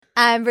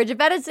I'm Bridget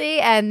Fetisi,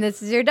 and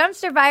this is your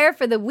Dumpster Fire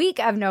for the week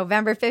of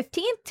November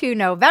 15th to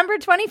November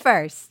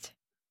 21st.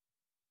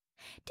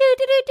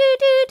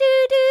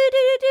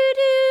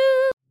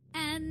 Do-do-do-do-do-do-do-do-do.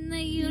 And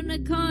the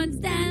unicorns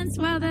dance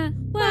while the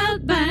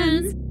world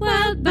burns,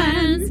 world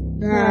burns.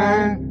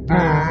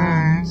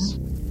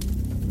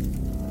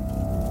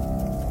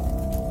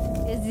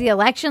 Is the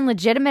election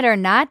legitimate or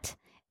not?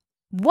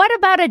 What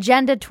about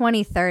Agenda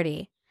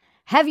 2030?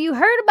 Have you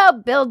heard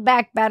about Build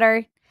Back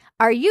Better?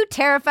 Are you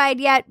terrified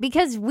yet?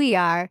 Because we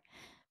are.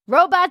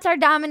 Robots are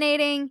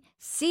dominating,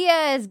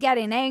 Sia is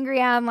getting angry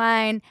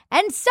online,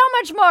 and so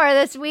much more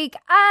this week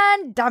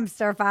on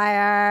Dumpster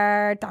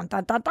Fire. Dun,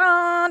 dun, dun,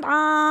 dun,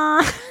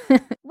 dun.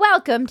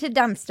 Welcome to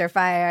Dumpster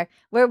Fire,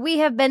 where we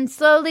have been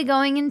slowly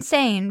going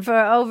insane for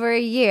over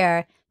a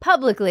year,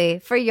 publicly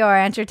for your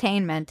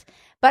entertainment.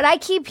 But I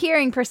keep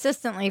hearing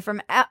persistently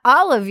from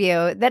all of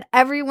you that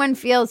everyone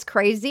feels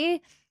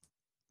crazy,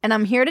 and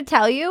I'm here to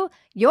tell you,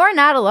 you're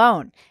not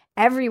alone.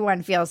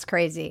 Everyone feels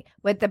crazy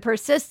with the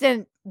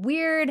persistent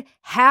weird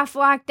half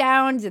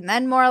lockdowns and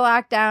then more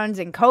lockdowns,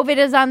 and COVID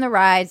is on the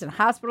rise and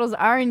hospitals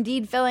are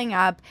indeed filling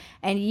up,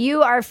 and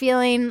you are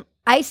feeling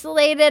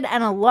isolated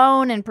and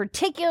alone, and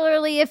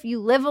particularly if you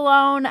live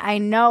alone, I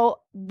know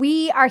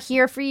we are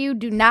here for you.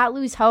 Do not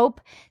lose hope.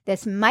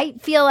 This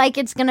might feel like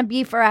it's going to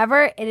be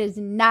forever. It is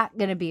not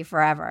going to be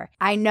forever.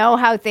 I know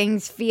how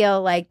things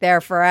feel like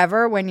they're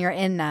forever when you're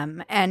in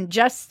them, and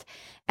just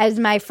as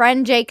my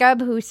friend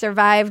Jacob, who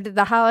survived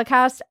the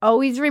Holocaust,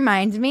 always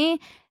reminds me,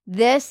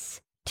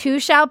 this too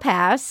shall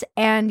pass,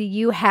 and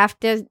you have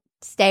to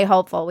stay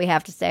hopeful. We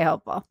have to stay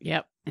hopeful.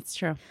 Yep, it's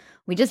true.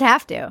 We just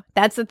have to.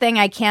 That's the thing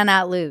I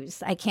cannot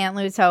lose. I can't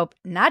lose hope,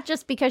 not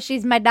just because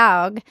she's my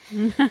dog,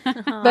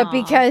 but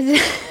because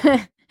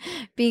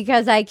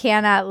I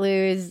cannot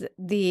lose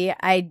the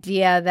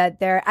idea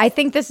that I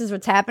think this is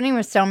what's happening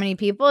with so many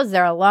people is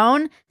they're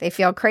alone. They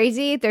feel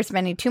crazy. They're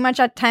spending too much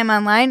time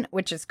online,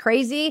 which is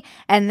crazy.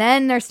 And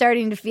then they're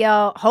starting to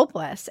feel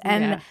hopeless.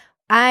 And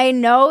I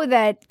know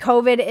that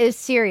COVID is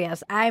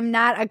serious. I'm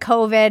not a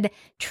COVID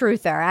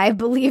truther. I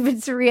believe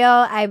it's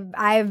real.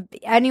 I've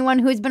anyone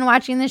who's been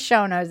watching this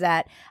show knows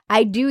that.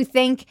 I do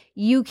think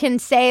you can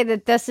say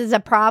that this is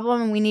a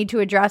problem and we need to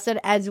address it,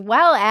 as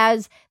well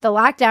as the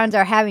lockdowns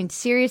are having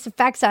serious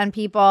effects on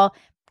people.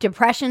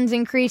 Depression's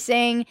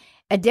increasing,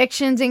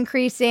 addiction's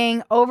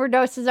increasing,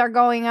 overdoses are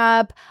going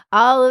up,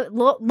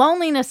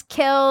 loneliness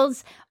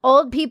kills.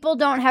 Old people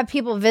don't have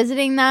people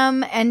visiting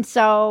them, and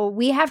so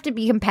we have to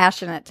be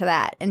compassionate to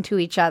that and to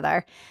each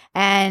other,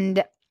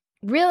 and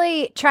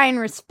really try and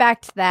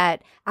respect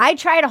that. I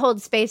try to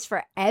hold space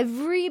for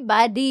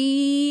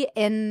everybody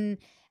in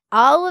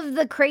all of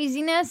the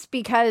craziness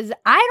because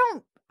I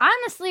don't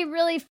honestly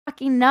really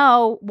fucking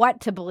know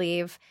what to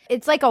believe.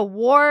 It's like a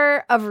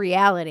war of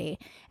reality,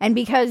 and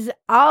because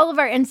all of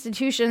our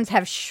institutions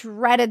have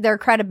shredded their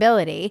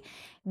credibility,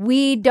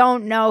 we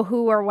don't know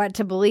who or what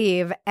to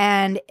believe.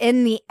 And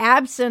in the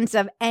absence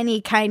of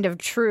any kind of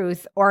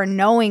truth or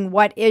knowing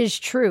what is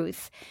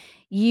truth,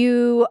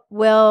 you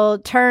will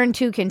turn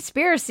to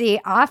conspiracy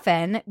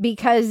often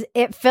because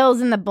it fills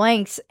in the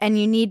blanks and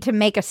you need to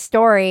make a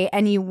story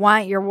and you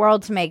want your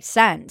world to make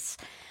sense.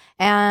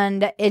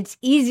 And it's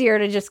easier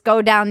to just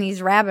go down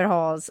these rabbit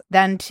holes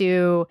than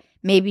to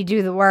maybe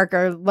do the work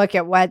or look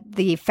at what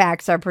the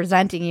facts are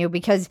presenting you,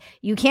 because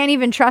you can't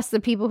even trust the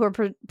people who are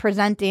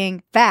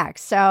presenting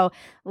facts. So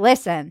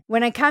listen,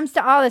 when it comes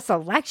to all this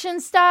election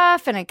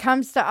stuff and it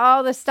comes to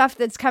all the stuff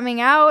that's coming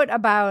out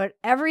about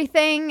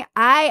everything,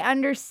 I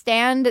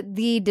understand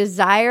the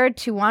desire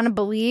to want to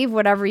believe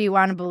whatever you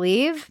want to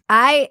believe.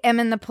 I am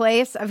in the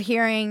place of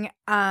hearing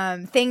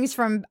things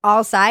from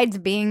all sides,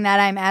 being that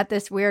I'm at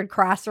this weird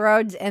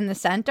crossroads in the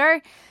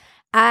center.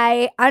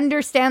 I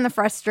understand the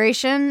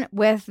frustration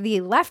with the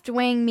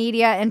left-wing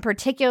media and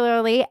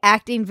particularly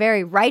acting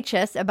very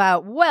righteous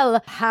about,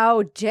 well,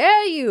 how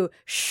dare you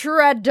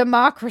shred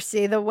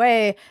democracy the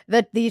way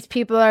that these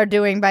people are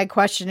doing by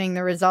questioning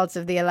the results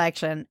of the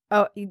election.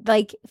 Oh,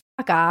 like,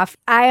 fuck off.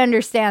 I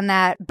understand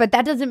that, but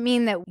that doesn't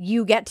mean that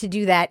you get to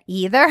do that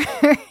either.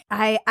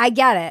 I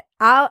get it.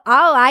 All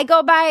I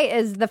go by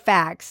is the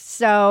facts.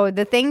 So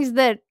the things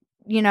that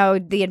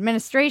the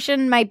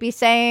administration might be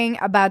saying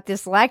about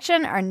this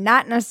election are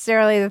not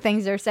necessarily the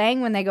things they're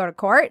saying when they go to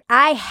court.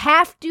 I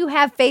have to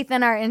have faith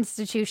in our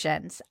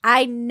institutions.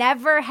 I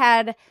never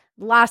had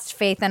lost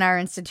faith in our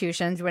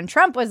institutions when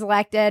Trump was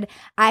elected.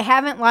 I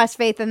haven't lost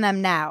faith in them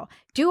now.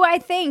 Do I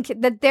think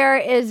that there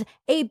is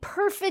a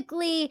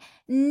perfectly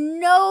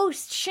no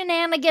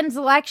shenanigans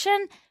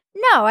election?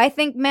 No, I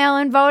think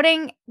mail-in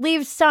voting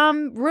leaves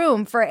some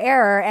room for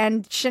error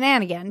and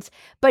shenanigans.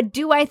 But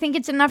do I think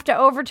it's enough to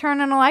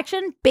overturn an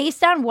election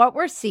based on what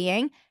we're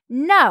seeing?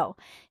 No.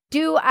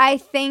 Do I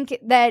think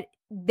that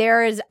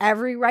there is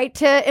every right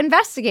to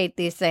investigate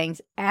these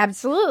things?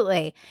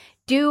 Absolutely.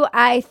 Do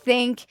I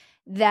think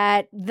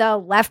that the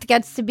left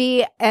gets to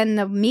be and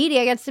the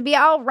media gets to be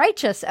all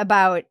righteous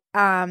about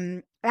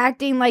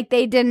acting like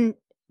they didn't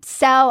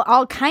sell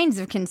all kinds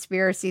of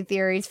conspiracy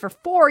theories for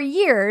 4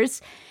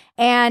 years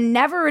and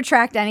never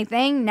retract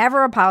anything,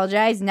 never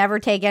apologize, never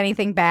take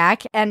anything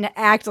back, and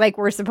act like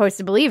we're supposed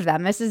to believe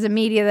them. This is a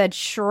media that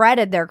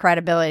shredded their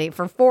credibility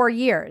for 4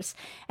 years.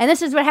 And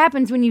this is what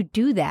happens when you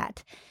do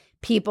that.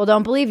 People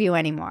don't believe you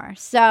anymore.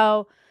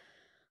 So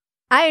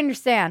I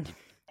understand.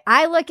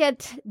 I look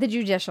at the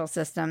judicial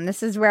system.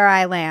 This is where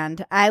I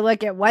land. I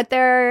look at what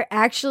they're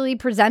actually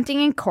presenting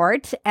in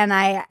court, and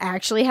I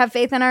actually have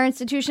faith in our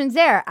institutions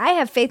there. I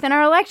have faith in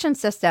our election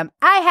system.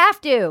 I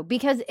have to,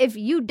 because if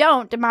you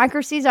don't,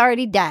 democracy is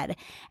already dead.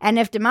 And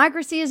if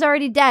democracy is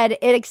already dead,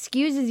 it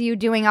excuses you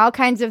doing all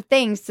kinds of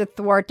things to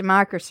thwart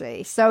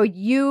democracy. So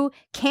you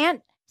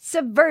can't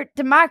subvert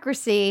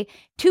democracy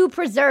to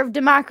preserve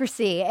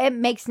democracy. It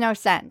makes no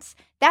sense.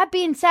 That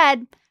being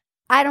said,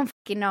 I don't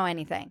fucking know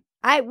anything.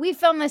 We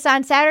filmed this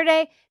on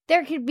Saturday.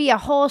 There could be a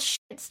whole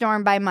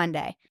shitstorm by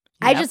Monday.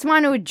 Yep. I just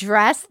want to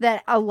address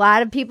that a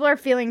lot of people are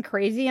feeling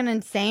crazy and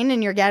insane,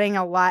 and you're getting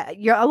a lot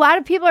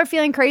of people are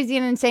feeling crazy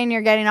and insane.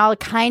 You're getting all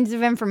kinds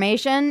of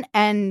information,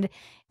 and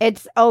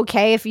it's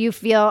okay if you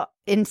feel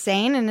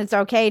insane, and it's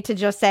okay to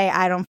just say,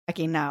 I don't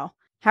fucking know.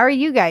 How are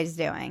you guys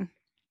doing?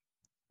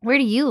 Where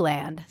do you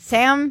land?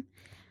 Sam?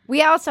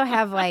 We also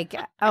have like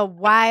a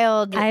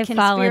wild I've conspiracy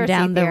fallen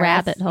down the theorist.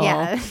 rabbit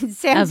hole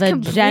Sam's of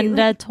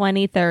Agenda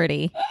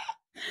 2030.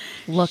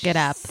 Look it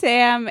up.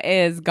 Sam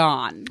is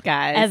gone,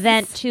 guys.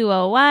 Event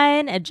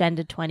 201,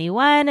 Agenda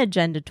 21,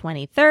 Agenda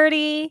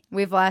 2030.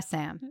 We've lost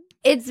Sam.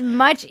 It's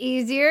much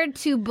easier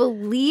to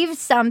believe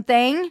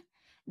something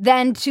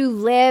than to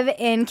live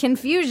in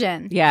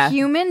confusion. Yeah.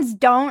 Humans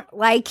don't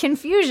like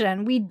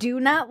confusion. We do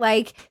not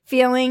like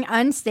feeling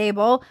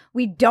unstable.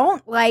 We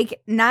don't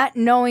like not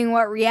knowing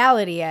what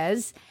reality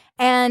is.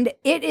 And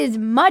it is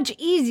much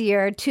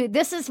easier to,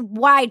 this is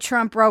why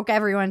Trump broke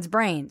everyone's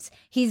brains.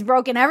 He's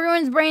broken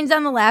everyone's brains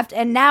on the left,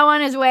 and now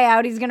on his way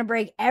out, he's going to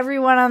break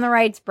everyone on the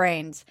right's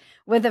brains,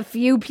 with a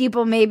few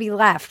people maybe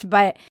left.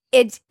 But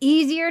it's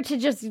easier to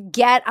just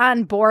get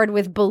on board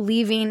with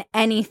believing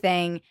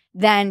anything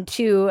than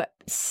to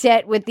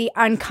sit with the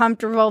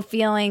uncomfortable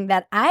feeling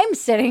that I'm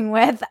sitting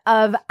with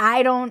of,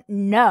 I don't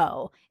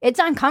know. It's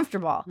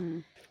uncomfortable.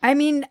 I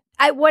mean,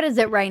 what is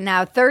it right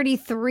now?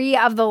 33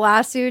 of the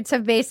lawsuits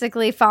have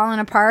basically fallen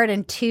apart,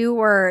 and 2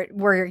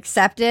 were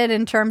accepted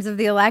in terms of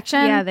the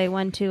election. Yeah, they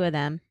won 2 of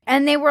them.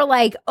 And they were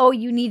like, oh,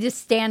 you need to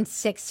stand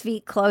 6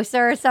 feet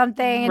closer or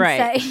something. Right.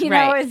 And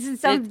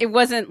say, know, it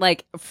wasn't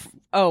like,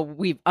 oh,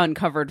 we've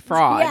uncovered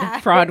fraud.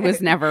 Yeah. Fraud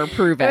was never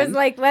proven. It was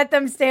like, let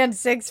them stand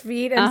 6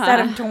 feet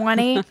instead of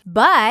 20.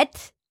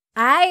 But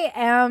I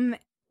am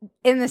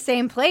in the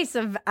same place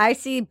of, I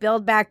see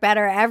Build Back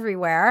Better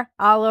everywhere,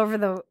 all over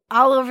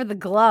the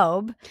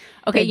globe.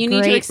 Okay, The you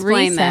need to Great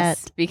explain Reset.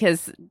 this,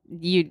 because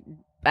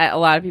a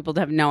lot of people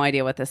have no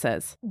idea what this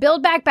is.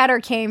 Build Back Better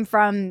came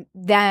from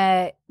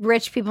the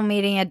rich people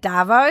meeting at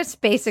Davos,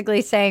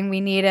 basically saying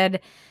we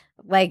needed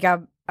like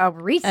a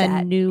reset.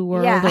 A new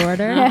world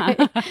order.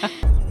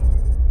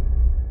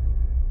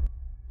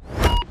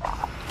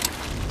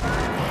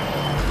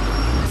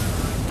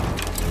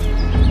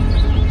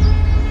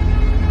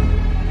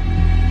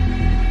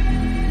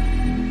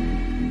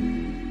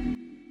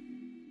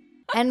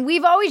 And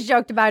we've always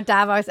joked about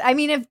Davos. I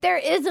mean, if there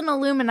is an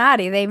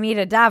Illuminati, they meet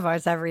at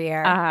Davos every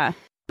year.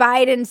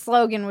 Biden's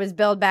slogan was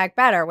Build Back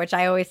Better, which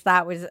I always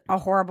thought was a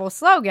horrible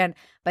slogan.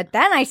 But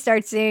then I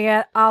start seeing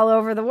it all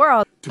over the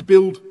world. To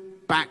build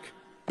back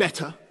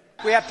better.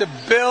 We have to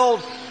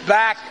build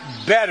back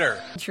better.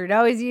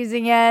 Trudeau is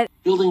using it.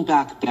 Building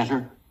back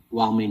better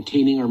while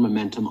maintaining our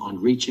momentum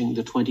on reaching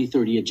the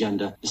 2030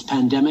 agenda. This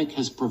pandemic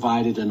has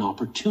provided an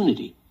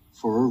opportunity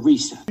for a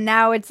reset.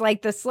 Now it's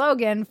like the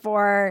slogan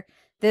for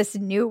this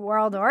new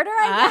world order,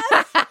 I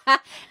guess.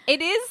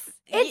 It is.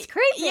 It's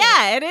crazy.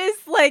 Yeah, it is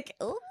like.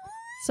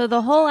 So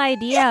the whole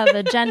idea of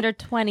Agenda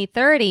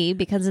 2030,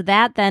 because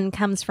that then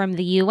comes from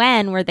the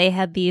UN, where they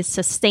have these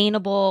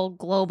sustainable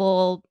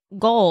global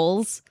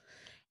goals.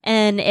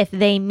 And if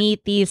they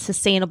meet these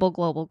sustainable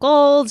global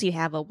goals, you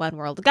have a one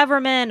world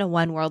government, a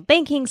one world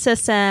banking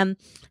system.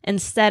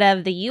 Instead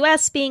of the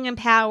US being in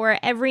power,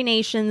 every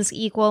nation's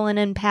equal and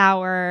in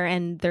power,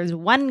 and there's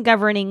one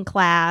governing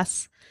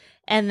class.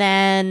 And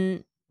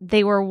then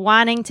they were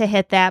wanting to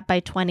hit that by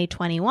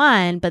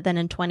 2021, but then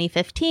in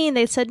 2015,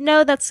 they said,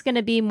 no, that's going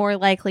to be more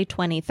likely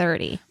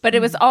 2030. But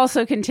it was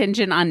also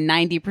contingent on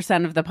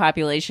 90% of the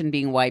population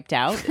being wiped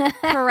out.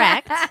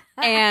 Correct.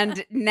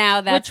 And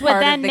now that's which would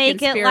part then of the make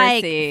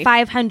conspiracy. it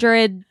like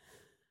 500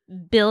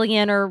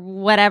 billion or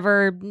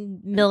whatever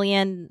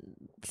million,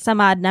 some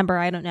odd number,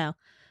 I don't know.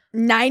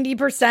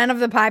 90% of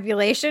the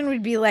population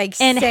would be like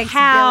And 6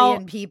 how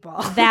billion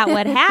people. That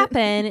would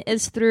happen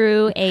is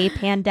through a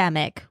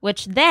pandemic,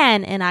 which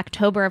then in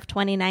October of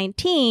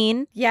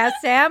 2019, Yes,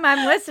 Sam,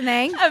 I'm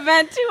listening.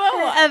 Event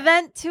 201.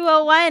 Event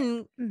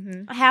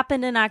 201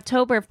 happened in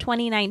October of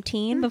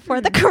 2019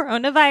 before the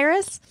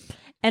coronavirus.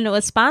 And it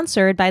was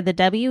sponsored by the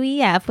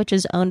WEF, which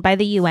is owned by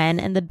the UN,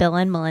 and the Bill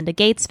and Melinda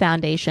Gates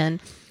Foundation.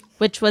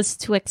 which was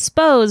to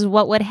expose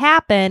what would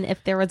happen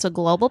if there was a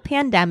global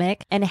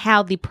pandemic and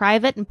how the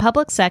private and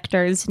public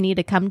sectors need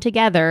to come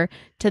together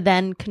to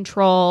then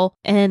control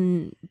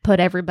and put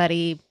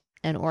everybody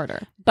in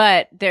order.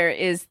 But there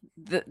is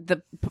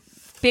the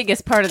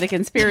biggest part of the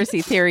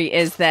conspiracy theory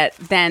is that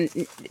then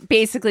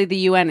basically the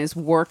UN is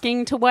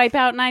working to wipe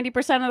out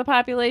 90% of the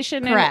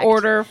population Correct. in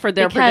order for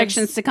their Because-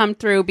 predictions to come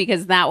through,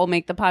 because that will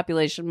make the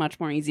population much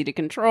more easy to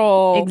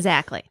control,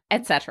 Exactly.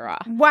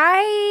 etc.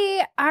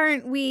 Why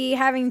aren't we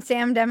having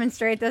Sam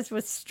demonstrate this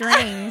with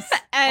strings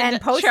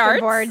and poster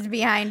charts. boards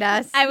behind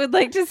us? I would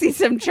like to see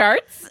some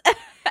charts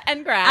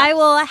and graphs. I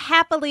will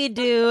happily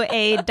do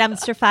a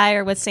dumpster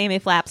fire with Sammy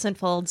Flaps and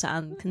Folds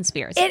on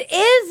conspiracy. It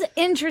is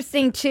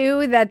interesting,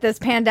 too, that this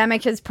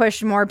pandemic has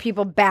pushed more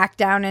people back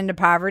down into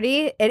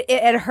poverty.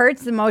 It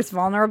hurts the most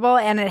vulnerable,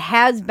 and it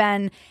has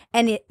been.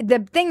 And the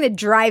thing that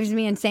drives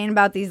me insane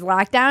about these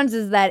lockdowns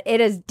is that it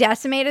has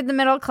decimated the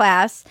middle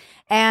class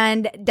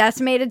and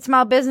decimated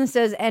small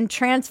businesses and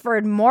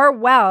transferred more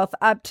wealth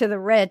up to the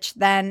rich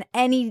than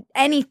any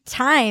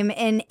time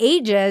in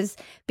ages,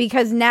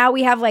 because now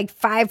we have like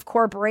 5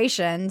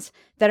 corporations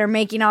that are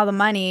making all the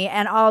money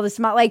and all the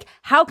small, like,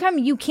 how come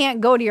you can't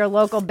go to your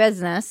local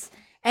business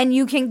and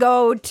you can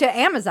go to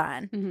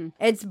Amazon? Mm-hmm.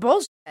 It's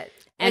bullshit.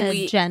 and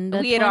Agenda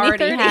we had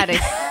already 2030. had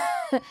it.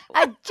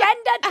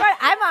 Agenda 20.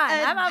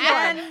 I'm on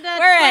board. Agenda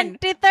We're in.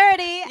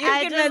 2030. You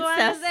I just convinced want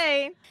to us.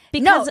 say.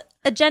 Because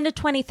Agenda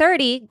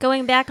 2030,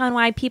 going back on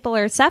why people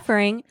are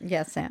suffering,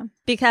 Yes, Sam.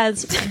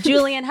 because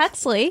Julian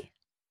Huxley,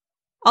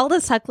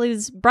 Aldous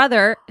Huxley's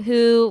brother,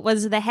 who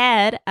was the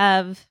head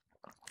of,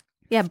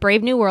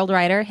 Brave New World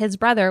writer, his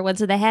brother was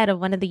the head of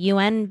one of the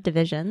UN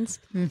divisions.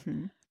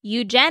 Mm-hmm.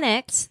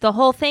 Eugenics, the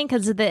whole thing,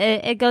 because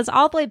it goes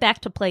all the way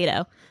back to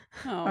Plato.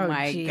 Oh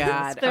my Jesus.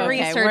 God. The Okay,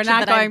 research we're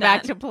not that I've going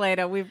back done. to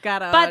Plato. We've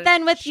got a But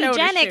then with show to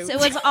eugenics, shoot. it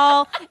was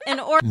all in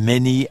order.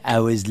 Many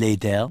hours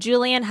later.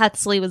 Julian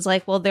Huxley was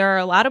like, well, there are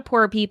a lot of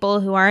poor people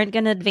who aren't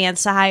going to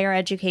advance to higher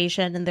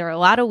education, and there are a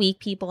lot of weak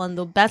people, and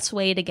the best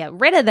way to get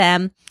rid of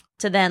them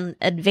to then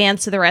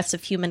advance the rest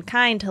of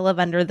humankind to live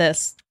under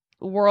this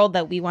world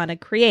that we want to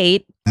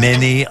create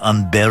Many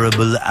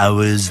unbearable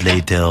hours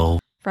later.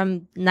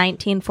 from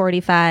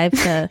 1945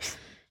 to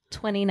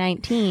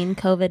 2019,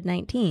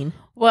 COVID-19.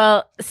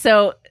 Well,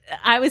 so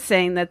I was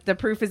saying that the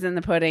proof is in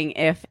the pudding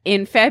if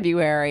in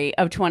February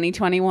of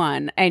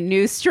 2021 a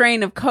new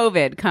strain of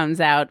COVID comes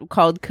out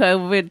called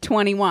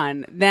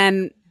COVID-21,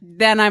 then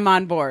I'm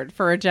on board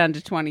for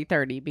Agenda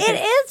 2030. Because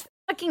It is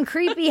fucking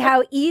creepy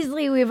how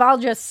easily we've all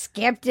just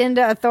skipped into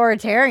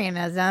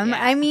authoritarianism.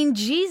 Yeah. I mean,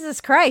 Jesus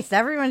Christ,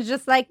 everyone's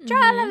just like, tra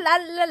la la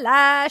la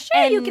la. Sure,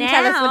 And you can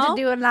tell us what now-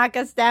 to do and lock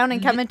us down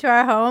and come into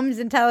our homes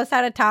and tell us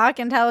how to talk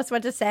and tell us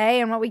what to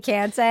say and what we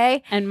can't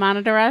say and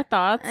monitor our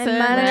thoughts. and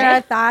monitor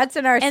our thoughts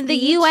and our And the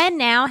speech. UN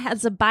now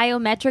has a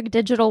biometric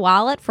digital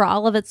wallet for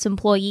all of its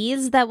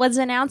employees that was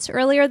announced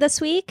earlier this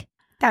week.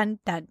 Dun,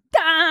 dun,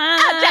 dun.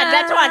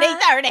 Agenda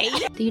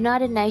 2030. The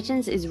United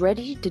Nations is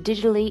ready to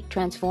digitally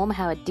transform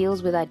how it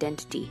deals with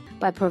identity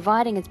by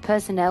providing its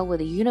personnel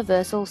with a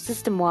universal,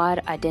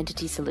 system-wide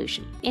identity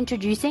solution.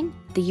 Introducing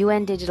the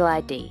UN Digital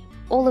ID.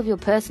 All of your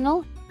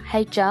personal,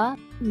 HR,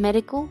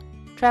 medical,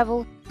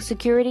 travel,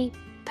 security,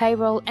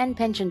 payroll, and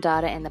pension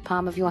data in the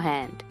palm of your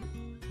hand.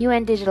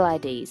 UN Digital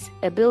IDs,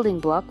 a building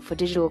block for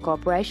digital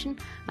cooperation,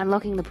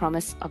 unlocking the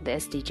promise of the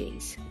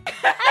SDGs.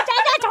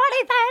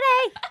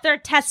 They're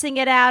testing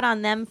it out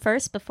on them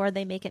first before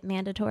they make it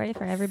mandatory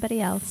for everybody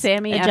else.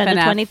 Sammy Agenda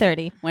FNF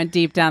 2030. went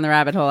deep down the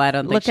rabbit hole. I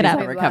don't think Look it she's up.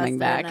 ever We've coming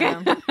lost back.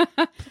 her now.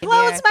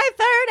 Close my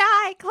third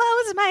eye.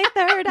 Close my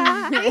third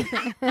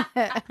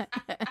eye.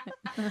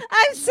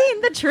 I've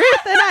seen the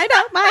truth and I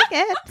don't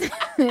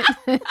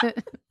like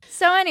it.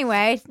 So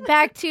anyway,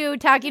 back to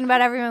talking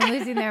about everyone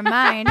losing their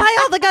mind. Buy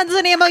all the guns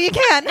and ammo you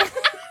can.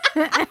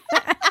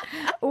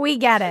 We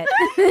get it.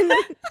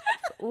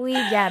 We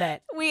get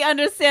it. We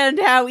understand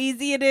how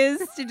easy it is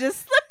to just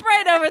slip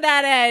right over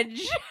that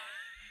edge.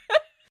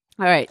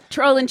 All right,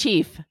 troll in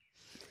chief.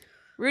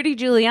 Rudy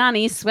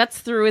Giuliani sweats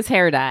through his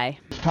hair dye.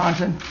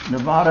 Wisconsin,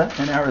 Nevada,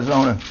 and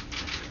Arizona.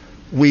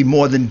 We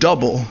more than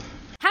double.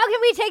 How can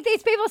we take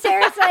these people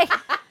seriously?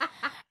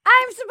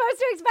 I'm supposed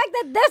to expect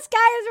that this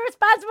guy is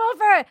responsible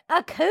for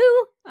a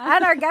coup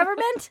on our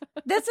government?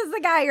 This is the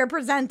guy you're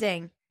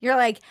presenting. You're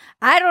like,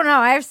 I don't know.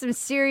 I have some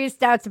serious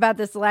doubts about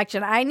this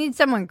election. I need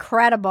someone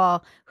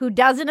credible who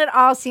doesn't at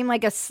all seem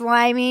like a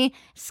slimy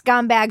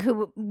scumbag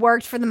who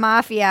worked for the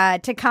mafia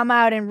to come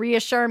out and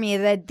reassure me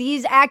that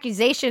these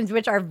accusations,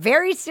 which are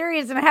very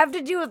serious and have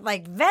to do with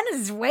like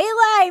Venezuela,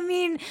 I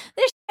mean,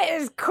 this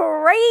shit is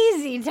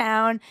crazy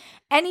town.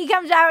 And he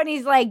comes out and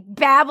he's like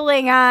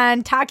babbling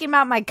on, talking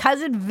about my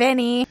cousin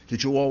Vinny.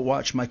 Did you all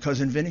watch My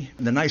Cousin Vinny?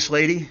 The nice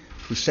lady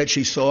who said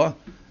she saw.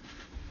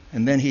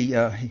 And then he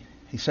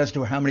says to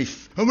her, how many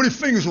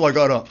fingers do I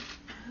got up?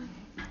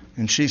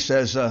 And she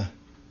says,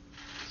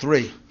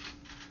 3.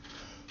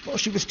 Well,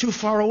 she was too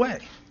far away.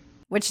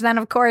 Which then,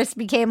 of course,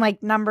 became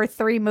like number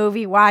 3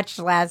 movie watched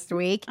last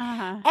week.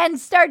 And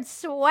starts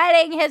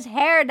sweating his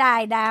hair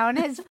dye down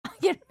his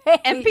fucking face.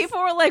 And people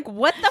were like,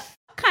 what the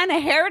kind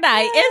of hair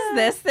dye is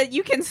this that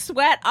you can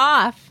sweat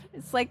off?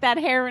 It's like that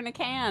hair in a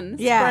can.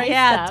 Yeah.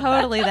 Yeah, stuff.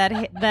 totally. That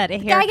hair Guy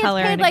gets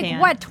color paid in a like can.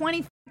 what,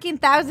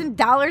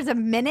 $20,000 a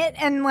minute,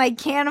 and like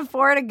can't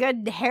afford a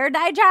good hair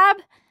dye job.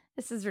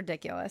 This is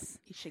ridiculous.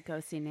 You should go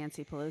see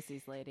Nancy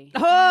Pelosi's lady.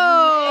 Oh!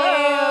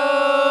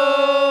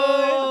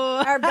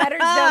 Our betters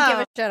don't give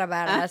a shit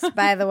about us,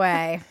 by the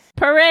way.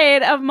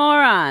 Parade of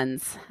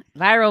morons.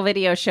 Viral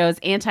video shows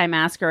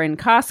anti-masker in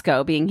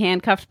Costco being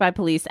handcuffed by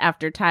police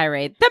after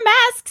tirade. The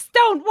masks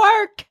don't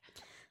work.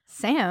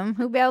 Sam,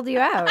 who bailed you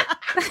out?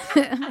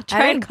 I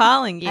tried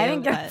calling you. I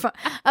didn't get. but-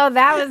 Oh,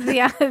 that was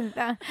the.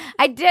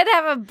 I did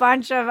have a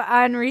bunch of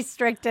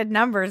unrestricted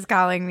numbers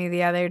calling me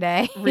the other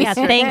day. Yeah,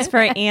 thanks for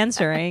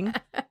answering.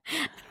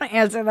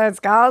 Answer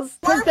those calls.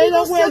 Because they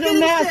don't wear their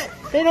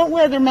mask. They don't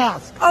wear their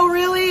mask. Oh,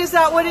 really? Is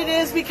that what it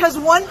is? Because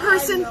one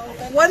person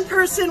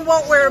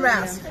won't wear a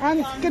mask.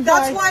 Goodbye.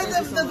 That's why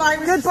the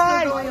virus Goodbye.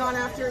 is still going on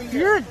after a year.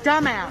 You're a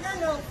dumbass.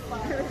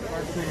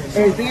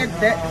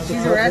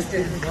 She's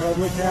arrested.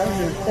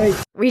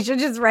 We should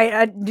just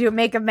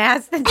make a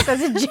mask that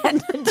says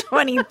Agenda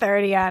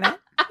 2030 on it.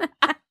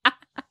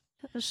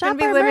 Shop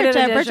be our limited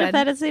merch at edition.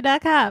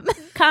 virtualfantasy.com.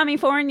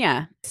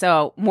 California.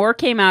 So more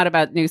came out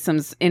about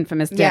Newsom's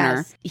infamous dinner.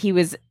 Yes. He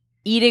was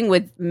eating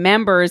with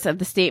members of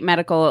the State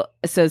Medical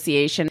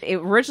Association. It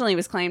originally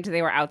was claimed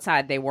they were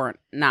outside. They weren't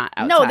not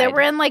outside. No, they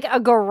were in like a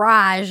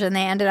garage, and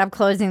they ended up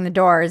closing the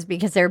doors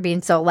because they were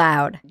being so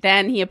loud.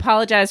 Then he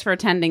apologized for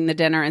attending the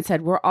dinner and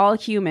said, "We're all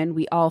human.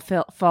 We all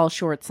fall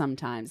short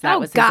sometimes." That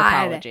was his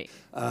apology.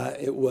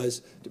 It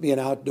was to be an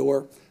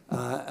outdoor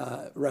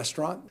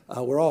restaurant.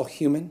 We're all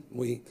human.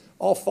 We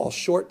all fall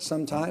short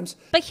sometimes.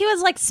 But he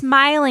was like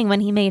smiling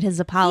when he made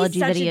his apology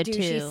He's such video a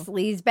douchey too.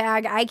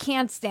 sleazebag. I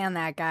can't stand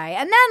that guy.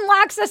 And then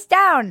locks us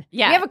down.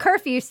 Yeah. We have a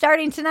curfew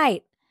starting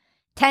tonight,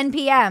 10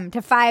 p.m.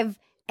 to 5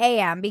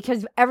 a.m.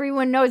 because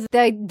everyone knows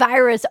the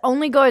virus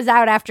only goes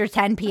out after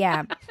 10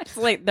 p.m. It's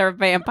like they're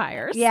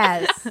vampires.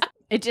 Yes.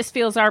 It just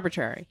feels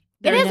arbitrary.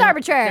 It is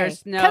arbitrary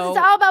There's because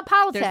it's all about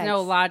politics. There's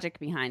no logic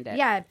behind it.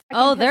 Yeah. it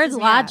Oh, fucking there's pisses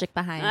me logic off.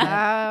 behind it.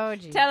 Oh,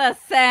 geez. Tell us,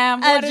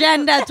 Sam. what is-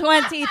 Agenda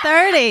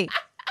 2030.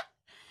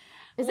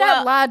 Is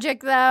that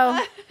logic, though?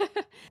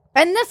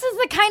 And this is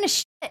the kind of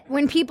shit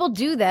when people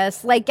do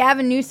this, like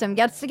Gavin Newsom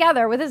gets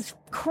together with his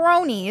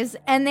cronies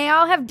and they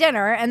all have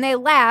dinner and they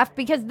laugh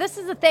because this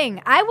is the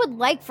thing. I would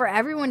like for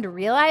everyone to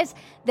realize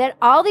that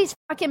all these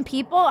fucking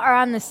people are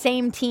on the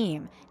same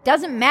team.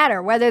 Doesn't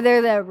matter whether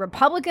they're the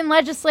Republican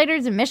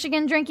legislators in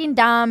Michigan drinking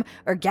Dom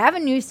or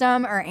Gavin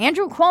Newsom or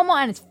Andrew Cuomo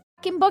on his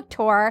fucking book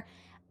tour.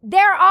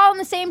 They're all on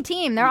the same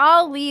team. They're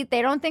all elite.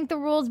 They don't think the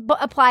rules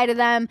apply to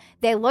them.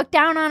 They look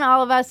down on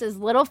all of us as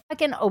little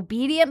fucking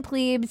obedient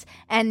plebes,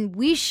 and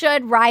we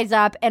should rise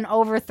up and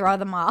overthrow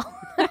them all.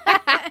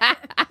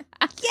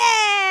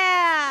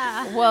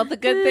 Yeah. Well, the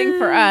good thing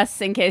for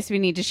us, in case we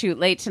need to shoot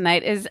late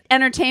tonight, is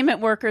entertainment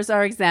workers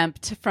are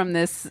exempt from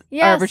this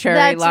arbitrary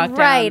that's lockdown.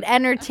 right.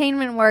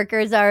 Entertainment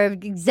workers are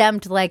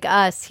exempt like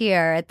us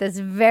here at this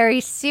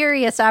very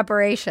serious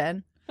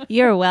operation.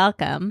 You're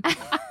welcome.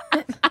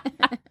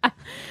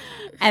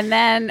 And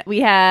then we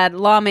had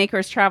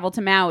lawmakers travel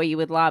to Maui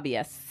with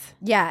lobbyists.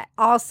 Yeah,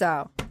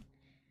 also.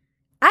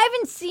 I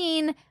haven't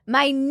seen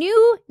my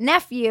new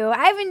nephew.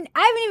 I haven't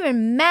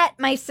even met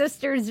my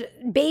sister's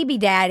baby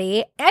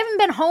daddy. I haven't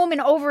been home in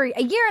over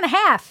a year and a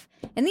half.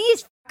 And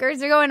these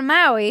fuckers are going to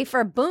Maui for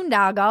a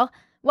boondoggle.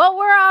 Well,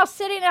 we're all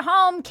sitting at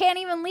home, can't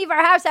even leave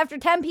our house after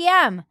 10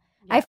 p.m.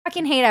 I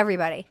fucking hate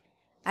everybody.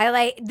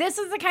 This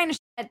is the kind of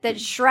shit that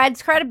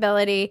shreds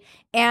credibility,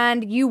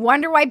 and you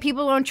wonder why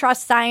people don't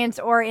trust science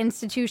or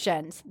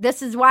institutions.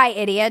 This is why,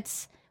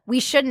 idiots. We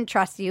shouldn't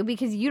trust you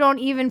because you don't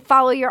even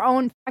follow your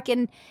own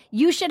fucking...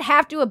 You should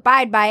have to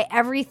abide by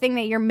everything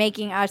that you're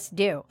making us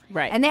do.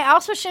 Right. And they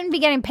also shouldn't be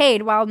getting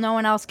paid while no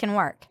one else can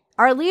work.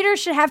 Our leaders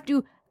should have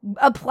to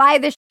apply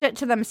this shit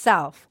to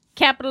themselves.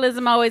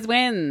 Capitalism always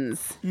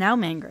wins. Now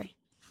I'm angry.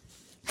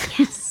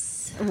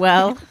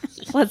 Well,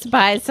 let's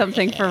buy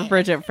something for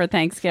Bridget for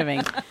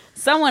Thanksgiving.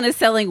 Someone is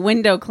selling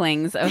window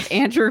clings of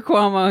Andrew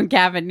Cuomo and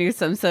Gavin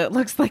Newsom, so it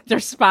looks like they're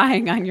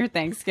spying on your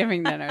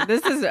Thanksgiving dinner.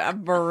 This is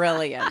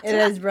brilliant. It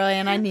is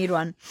brilliant. I need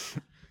one.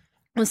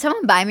 Will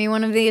someone buy me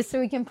one of these so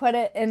we can put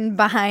it in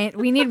behind?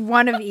 We need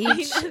one of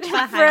each for the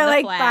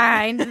flag.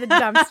 behind the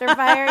dumpster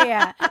fire.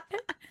 Yeah.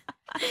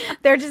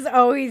 They're just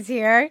always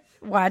here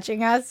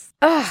watching us.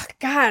 Oh,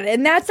 God.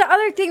 And that's the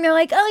other thing. They're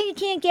like, oh, you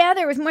can't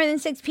gather with more than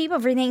 6 people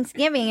for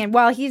Thanksgiving. And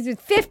while he's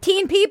with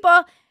 15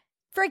 people,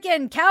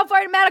 freaking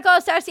California Medical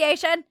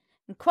Association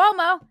and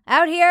Cuomo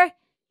out here.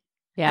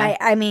 Yeah.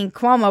 I mean,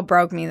 Cuomo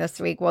broke me this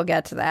week. We'll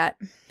get to that.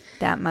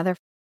 That motherfucker.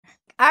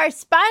 Our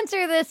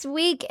sponsor this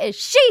week is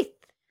Sheath.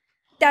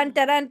 Dun,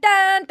 dun, dun,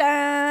 dun,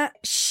 dun.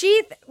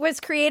 Sheath was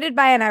created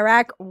by an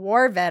Iraq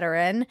war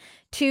veteran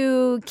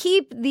to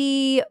keep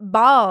the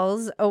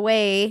balls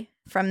away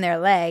from their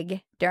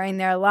leg during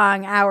their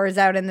long hours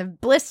out in the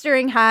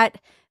blistering hot,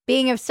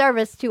 being of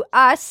service to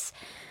us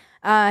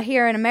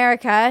here in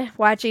America,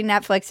 watching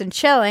Netflix and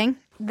chilling.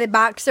 the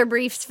boxer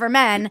briefs for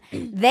men,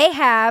 they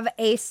have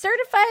a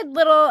certified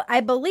little,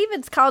 I believe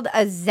it's called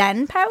a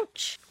Zen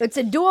pouch. It's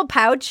a dual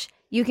pouch.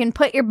 You can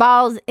put your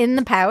balls in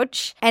the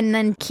pouch and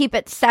then keep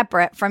it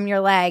separate from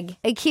your leg.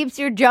 It keeps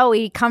your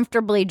joey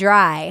comfortably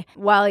dry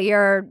while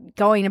you're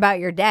going about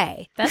your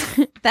day.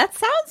 That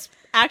sounds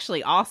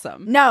actually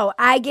awesome. No,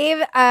 I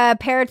gave a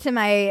pair to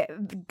my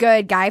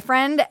good guy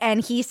friend,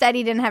 and he said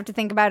he didn't have to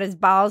think about his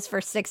balls for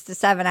 6 to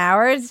 7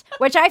 hours,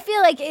 which I feel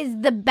like is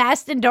the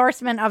best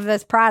endorsement of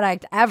this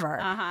product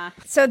ever.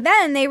 So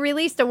then they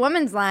released a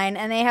women's line,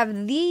 and they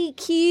have the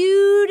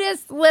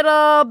cutest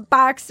little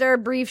boxer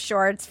brief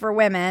shorts for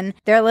women.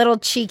 They're little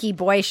cheeky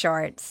boy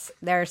shorts.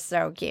 They're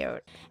so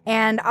cute.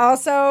 And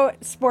also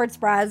sports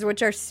bras,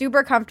 which are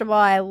super comfortable.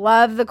 I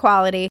love the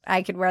quality.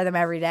 I could wear them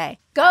every day.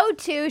 Go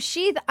to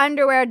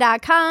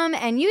sheathunderwear.com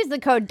and use the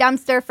code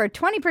DUMPSTER for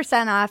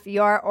 20% off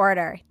your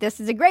order.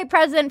 This is a great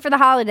present for the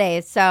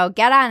holidays, so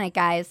get on it,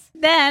 guys.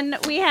 Then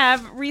we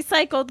have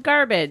recycled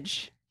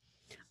garbage.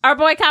 Our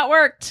boycott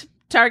worked.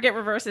 Target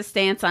reverses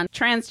stance on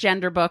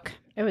transgender book.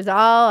 It was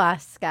all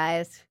us,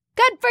 guys.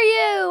 Good for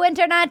you,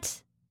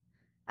 Internet.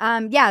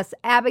 Yes,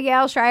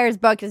 Abigail Schreier's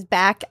book is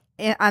back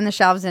on the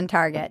shelves in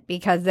Target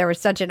because there was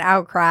such an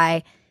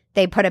outcry.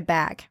 They put it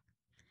back.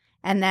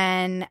 And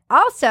then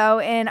also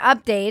in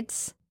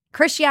updates,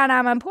 Christiane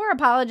Amanpour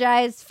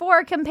apologized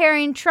for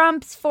comparing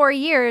Trump's 4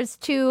 years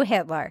to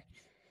Hitler.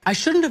 I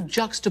shouldn't have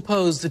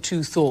juxtaposed the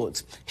two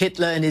thoughts.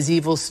 Hitler and his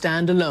evil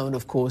stand alone,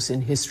 of course,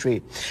 in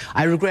history.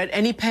 I regret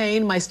any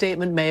pain my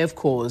statement may have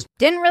caused.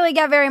 Didn't really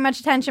get very much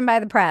attention by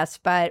the press,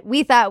 but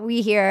we thought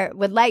we here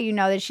would let you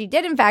know that she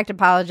did in fact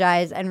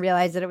apologize and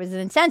realize that it was an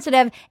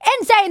insensitive,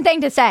 insane thing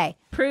to say.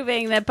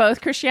 Proving that both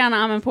Christiane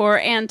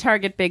Amanpour and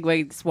Target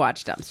bigwigs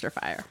watch Dumpster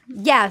Fire.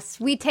 Yes,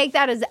 we take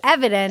that as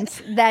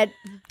evidence that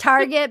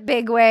Target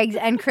bigwigs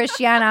and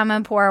Christiane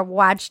Amanpour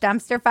watch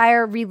Dumpster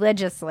Fire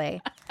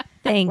religiously.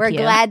 Thank We're you.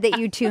 glad that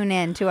you tune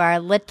in to our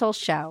little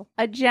show.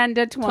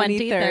 Agenda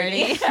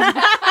 2030.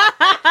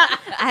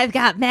 I've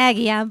got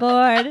Maggie on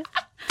board.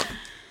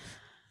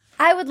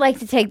 I would like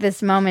to take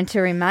this moment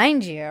to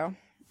remind you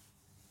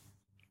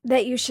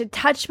that you should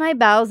touch my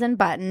bells and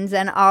buttons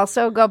and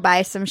also go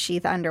buy some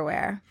Sheath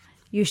underwear.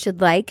 You should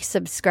like,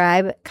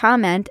 subscribe,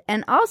 comment,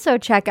 and also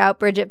check out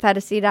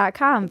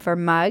BridgetPhetisi.com for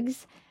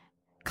mugs,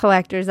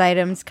 collector's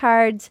items,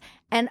 cards,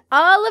 and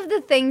all of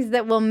the things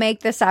that will make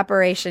this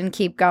operation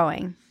keep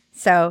going.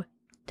 So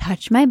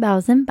touch my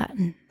bells and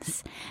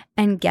buttons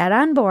and get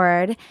on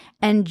board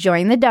and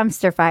join the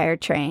Dumpster Fire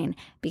train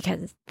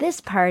because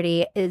this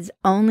party is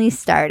only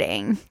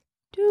starting.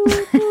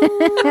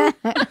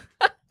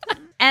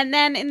 And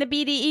then in the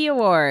BDE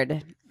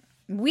Award,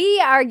 we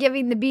are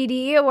giving the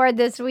BDE Award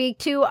this week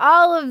to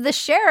all of the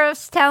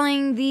sheriffs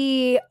telling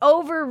the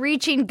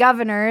overreaching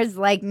governors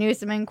like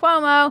Newsom and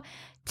Cuomo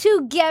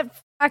to get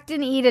fucked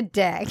and eat a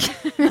dick.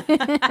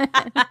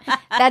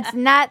 That's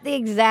not the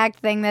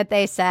exact thing that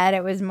they said.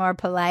 It was more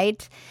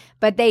polite.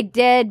 But they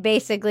did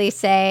basically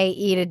say,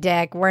 eat a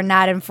dick. We're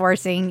not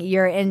enforcing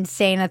your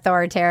insane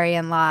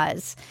authoritarian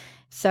laws.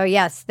 So,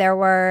 yes, there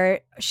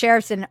were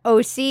sheriffs in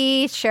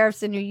OC,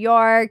 sheriffs in New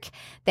York.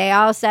 They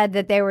all said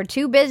that they were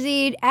too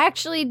busy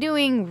actually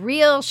doing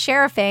real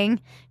sheriffing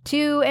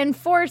to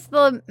enforce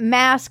the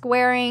mask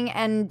wearing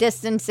and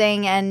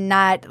distancing and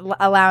not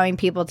allowing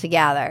people to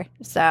gather.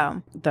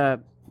 So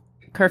the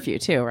curfew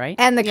too, right?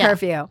 And the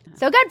curfew.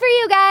 So good for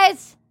you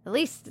guys. At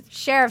least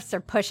sheriffs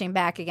are pushing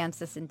back against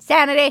this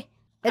insanity.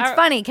 It's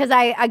funny because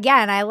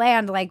I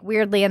land like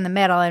weirdly in the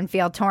middle and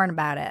feel torn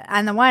about it.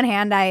 On the one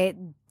hand,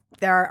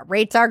 their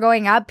rates are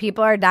going up.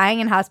 People are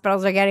dying and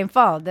hospitals are getting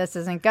full. This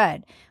isn't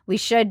good. We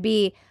should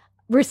be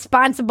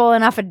responsible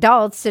enough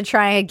adults to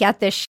try and get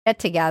this shit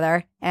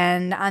together.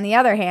 And on the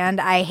other hand,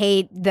 I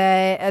hate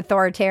the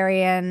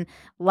authoritarian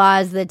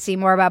laws that seem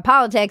more about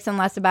politics and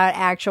less about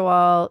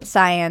actual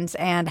science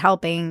and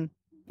helping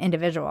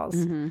individuals.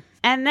 Mm-hmm.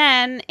 And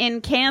then in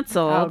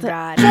Canceled. Oh,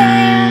 God.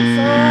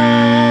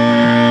 Canceled!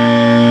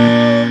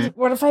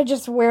 What if I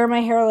just wear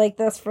my hair like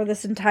this for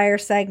this entire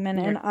segment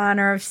in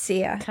honor of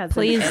Sia?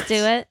 Please do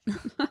it.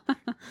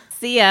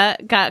 Sia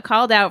got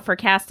called out for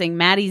casting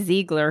Maddie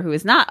Ziegler, who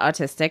is not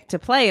autistic, to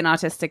play an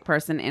autistic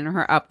person in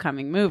her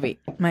upcoming movie.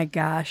 My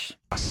gosh.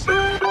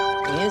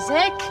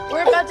 Music?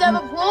 We're about to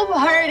have a pool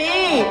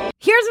party.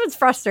 Here's what's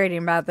frustrating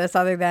about this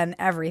other than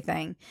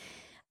everything.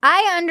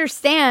 I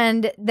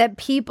understand that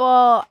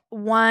people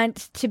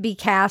want to be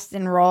cast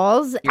in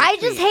roles. I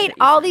just hate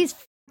all these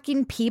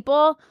fucking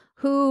people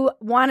who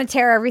want to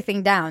tear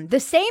everything down. The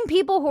same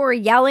people who are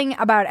yelling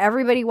about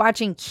everybody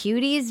watching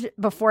Cuties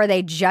before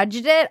they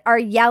judged it are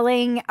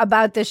yelling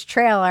about this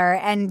trailer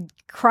and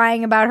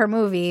crying about her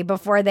movie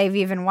before they've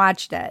even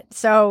watched it.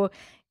 So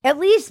at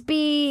least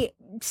be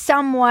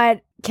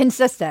somewhat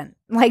consistent,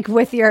 like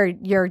with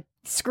your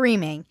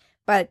screaming,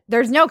 but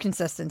there's no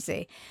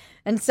consistency.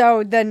 And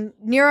so the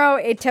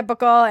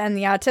neuroatypical and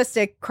the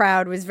autistic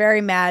crowd was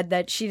very mad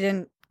that she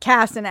didn't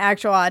cast an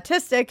actual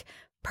autistic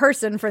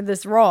person for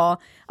this role.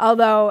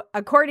 Although,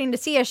 according to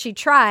Sia, she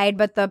tried,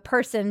 but the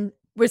person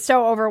was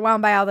so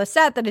overwhelmed by all the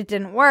set that it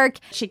didn't work.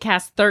 She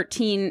cast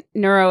 13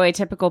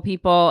 neuroatypical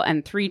people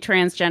and 3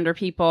 transgender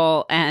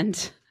people,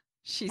 and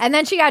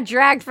then she got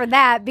dragged for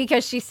that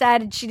because she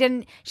said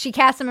she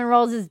cast them in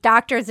roles as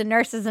doctors and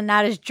nurses and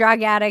not as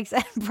drug addicts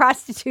and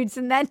prostitutes.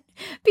 And then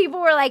people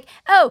were like,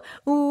 oh,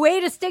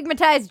 way to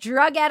stigmatize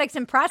drug addicts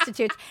and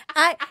prostitutes.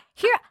 I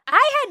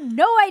had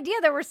no idea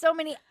there were so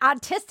many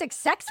autistic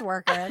sex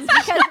workers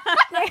because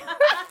they were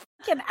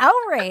fucking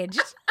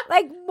outraged,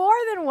 like more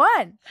than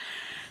one.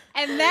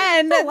 And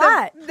then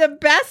the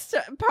best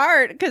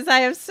part, because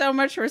I have so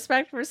much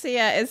respect for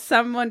Sia, is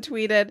someone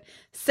tweeted,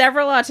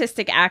 several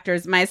autistic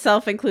actors,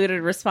 myself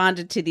included,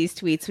 responded to these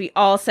tweets. We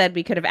all said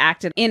we could have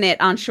acted in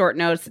it on short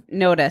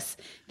notice.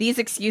 These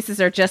excuses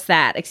are just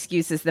that,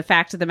 excuses. The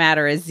fact of the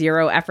matter is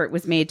 0 effort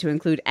was made to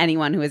include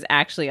anyone who is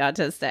actually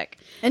autistic.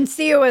 And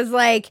Sia was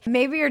like,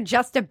 maybe you're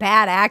just a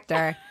bad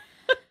actor.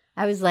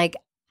 I was like,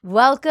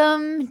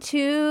 welcome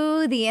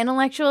to the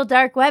intellectual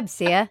dark web,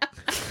 Sia.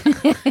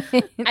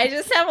 I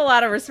just have a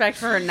lot of respect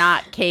for her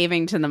not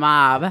caving to the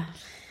mob.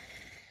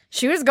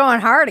 She was going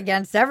hard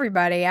against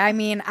everybody. I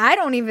mean, I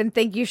don't even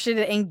think you should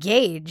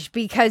engage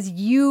because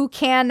you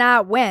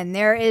cannot win.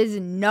 There is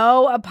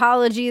no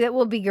apology that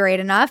will be great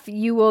enough.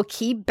 You will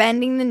keep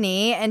bending the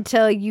knee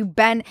until you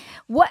bend.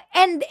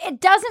 And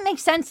it doesn't make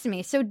sense to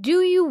me. So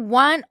do you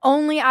want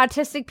only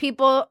autistic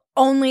people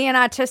only in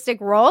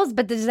autistic roles?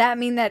 But does that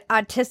mean that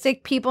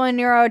autistic people and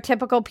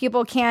neurotypical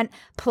people can't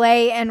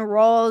play in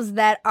roles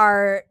that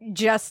are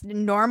just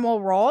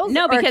normal roles?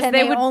 No, because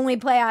they would only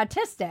play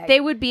autistic.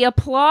 They would be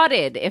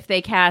applauded if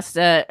they cast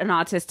an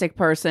autistic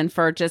person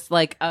for just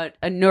like a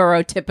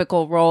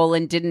neurotypical role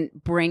and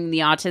didn't bring the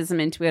autism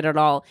into it at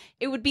all.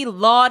 It would be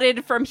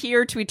lauded from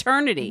here to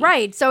eternity.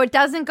 Right. So it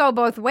doesn't go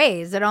both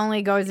ways. It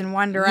only goes in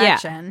one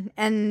direction.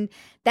 Yeah. And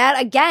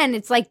that, again,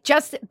 it's like,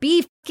 just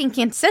be fucking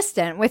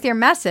consistent with your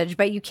message,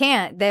 but you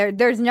can't.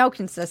 There's no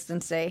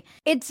consistency.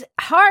 It's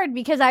hard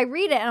because I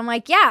read it and I'm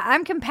like, yeah,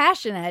 I'm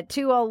compassionate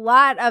to a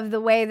lot of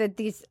the way that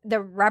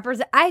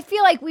I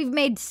feel like we've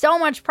made so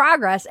much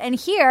progress. And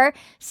here,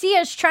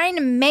 Sia's trying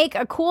to make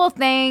a cool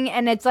thing.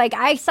 And it's like,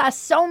 I saw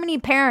so many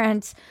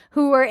parents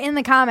who were in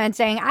the comments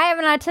saying, I have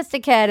an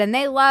autistic kid and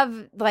they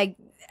love like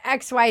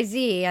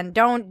XYZ, and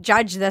don't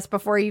judge this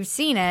before you've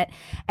seen it.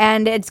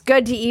 And it's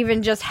good to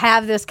even just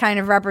have this kind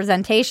of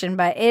representation,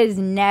 but it is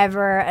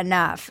never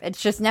enough.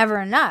 It's just never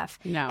enough.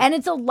 No. And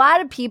it's a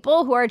lot of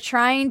people who are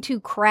trying to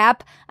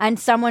crap on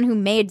someone who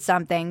made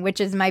something,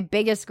 which is my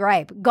biggest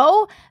gripe.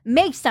 Go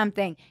make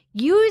something.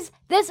 Use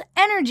this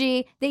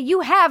energy that you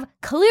have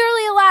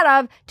clearly a lot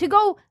of to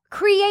go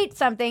create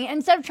something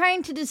instead of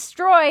trying to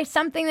destroy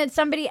something that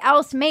somebody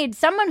else made.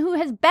 Someone who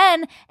has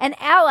been an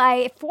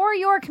ally for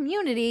your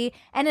community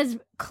and is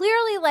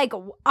clearly like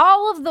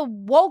all of the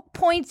woke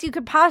points you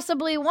could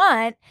possibly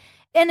want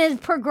and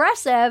is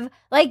progressive.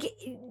 Like,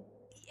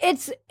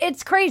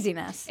 it's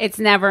craziness. It's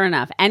never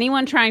enough.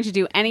 Anyone trying to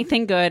do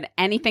anything good,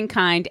 anything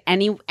kind,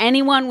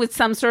 anyone with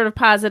some sort of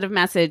positive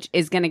message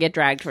is going to get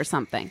dragged for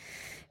something.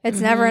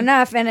 It's never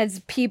enough. And it's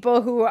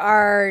people who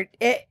are,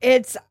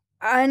 it's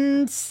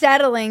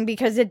unsettling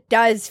because it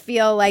does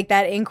feel like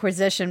that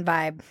Inquisition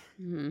vibe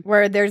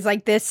where there's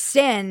like this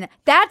sin.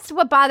 That's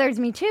what bothers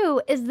me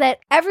too, is that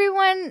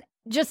everyone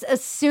just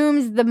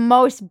assumes the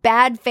most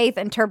bad faith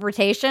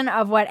interpretation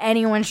of what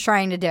anyone's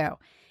trying to do.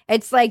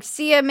 It's like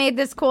Sia made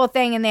this cool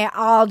thing and they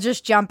all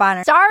just jump on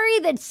her. Sorry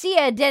that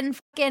Sia didn't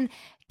fucking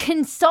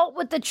consult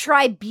with the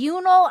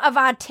tribunal of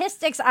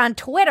autistics on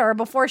Twitter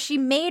before she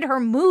made her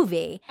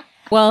movie.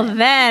 Well,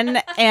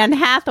 then Anne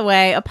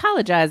Hathaway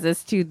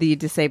apologizes to the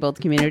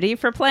disabled community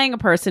for playing a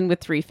person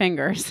with 3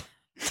 fingers.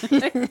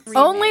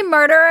 Only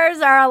murderers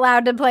are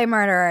allowed to play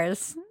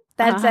murderers.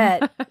 That's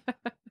it.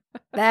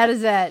 That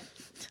is it.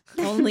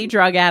 Only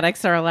drug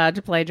addicts are allowed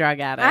to play drug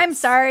addicts. I'm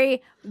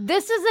sorry.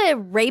 This is a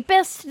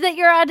rapist that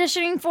you're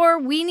auditioning for.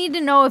 We need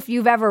to know if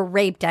you've ever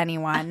raped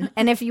anyone.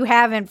 And if you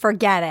haven't,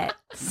 forget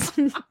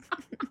it.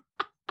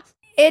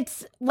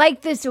 It's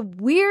like this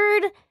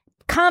weird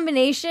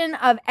combination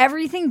of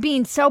everything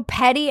being so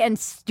petty and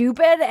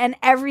stupid and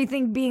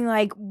everything being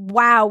like,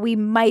 wow, we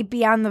might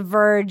be on the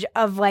verge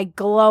of like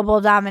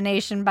global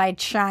domination by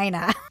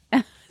China.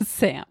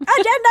 Sam.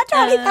 Agenda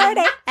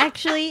 2030.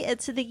 Actually,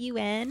 it's the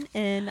UN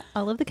in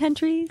all of the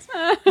countries.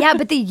 Yeah,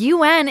 but the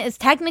UN is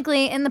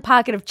technically in the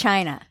pocket of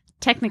China.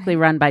 Technically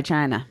run by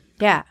China.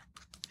 Yeah.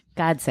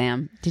 God,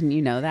 Sam, didn't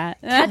you know that?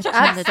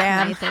 Agenda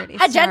 2030.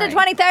 Agenda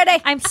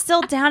 2030. I'm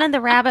still down in the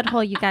rabbit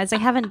hole, you guys. I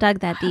haven't dug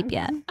that deep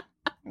yet.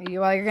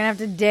 Well, you're going to have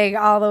to dig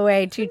all the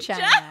way to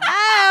China.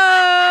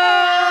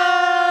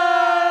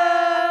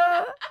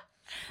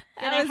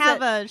 Gonna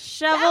have a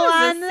shovel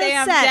on the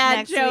Sam set dad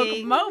next joke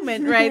week.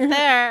 moment right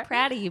there.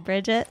 Proud of you,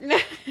 Bridget.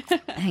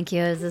 Thank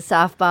you. It was a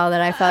softball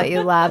that I felt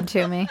you lobbed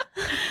to me.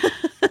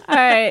 All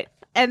right.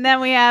 And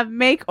then we have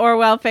Make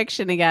Orwell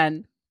Fiction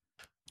again.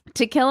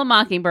 To Kill a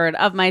Mockingbird,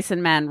 Of Mice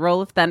and Men,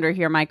 Roll of Thunder,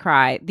 Hear My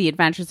Cry, The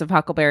Adventures of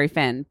Huckleberry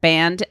Finn,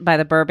 banned by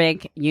the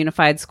Burbank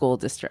Unified School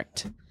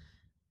District.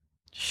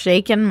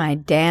 Shaking my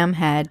damn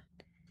head.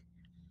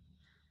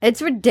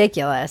 It's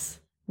ridiculous.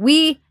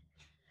 We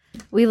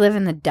live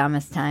in the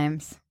dumbest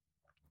times.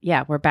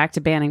 Yeah, we're back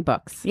to banning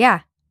books.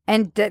 Yeah.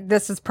 And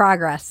this is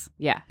progress.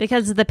 Yeah.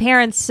 Because the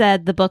parents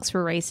said the books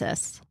were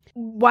racist.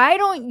 Why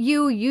don't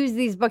you use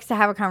these books to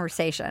have a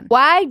conversation?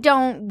 Why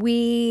don't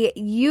we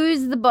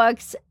use the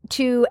books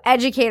to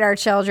educate our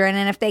children?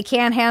 And if they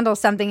can't handle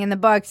something in the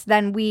books,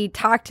 then we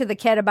talk to the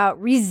kid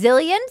about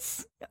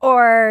resilience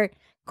or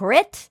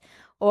grit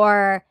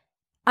or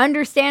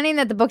understanding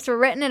that the books were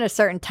written at a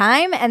certain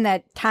time and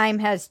that time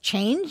has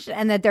changed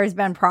and that there's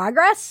been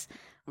progress.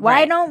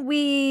 Why don't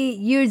we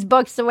use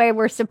books the way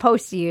we're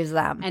supposed to use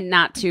them? And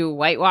not to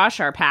whitewash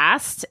our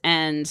past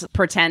and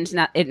pretend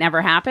it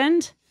never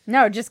happened?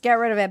 No, just get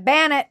rid of it.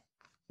 Ban it.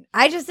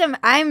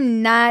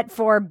 I'm not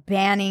for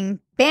banning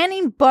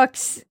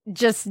books.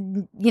 Just,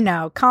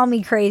 call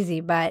me crazy,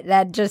 but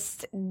that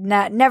just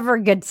never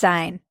a good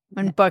sign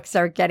when books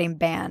are getting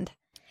banned.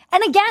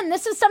 And again,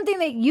 this is something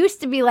that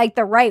used to be like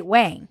the right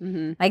wing.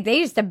 Mm-hmm. Like they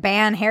used to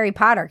ban Harry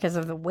Potter because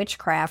of the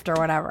witchcraft or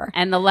whatever.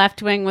 And the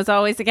left wing was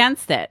always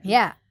against it.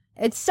 Yeah.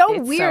 It's so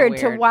weird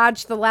to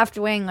watch the left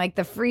wing, like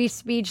the free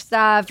speech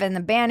stuff and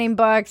the banning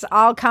books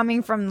all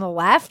coming from the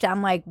left.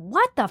 I'm like,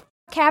 what the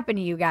happened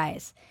to you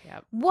guys?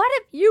 Yep. What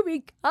have you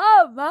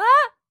become,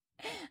 huh?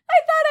 I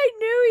thought I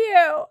knew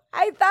you.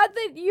 I thought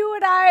that you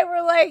and I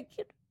were like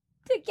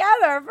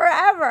together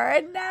forever,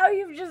 and now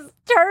you've just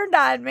turned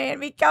on me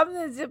and become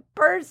this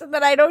person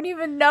that I don't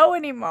even know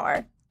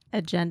anymore.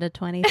 Agenda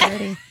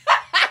 2030.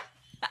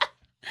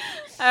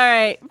 All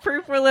right,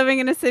 proof we're living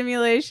in a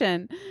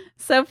simulation.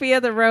 Sophia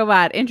the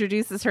robot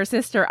introduces her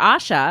sister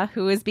Asha,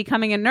 who is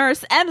becoming a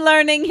nurse and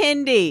learning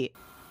Hindi.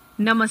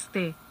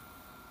 Namaste.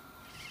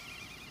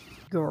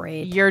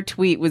 Great. Your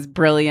tweet was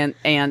brilliant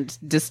and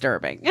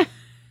disturbing.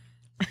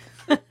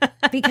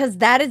 Because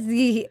that is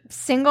the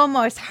single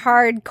most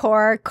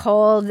hardcore,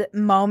 cold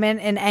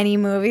moment in any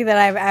movie that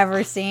I've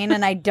ever seen.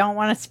 And I don't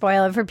want to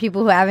spoil it for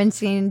people who haven't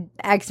seen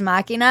Ex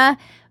Machina,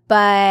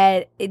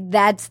 but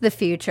that's the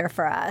future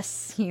for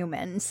us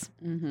humans.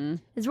 Mm-hmm.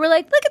 Is we're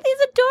like, look at these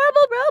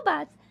adorable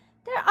robots.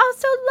 They're all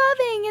so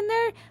loving and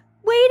they're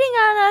waiting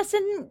on us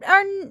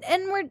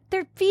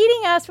they're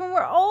feeding us when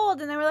we're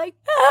old, and then we're like,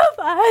 help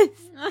us.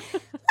 Let me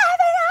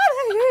out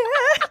of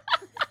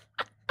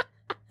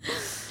here.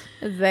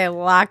 As they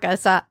lock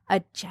us up.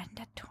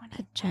 Agenda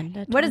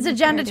 2030. What does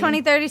Agenda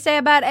 2030 say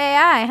about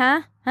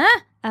AI, huh?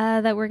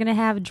 That we're going to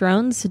have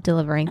drones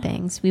delivering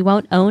things. We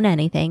won't own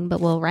anything,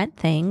 but we'll rent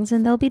things,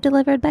 and they'll be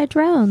delivered by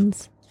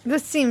drones.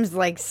 This seems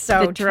like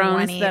so the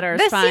drones 20. that are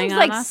this spying seems on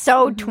like us?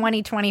 so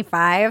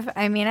 2025.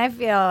 I mean, I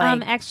feel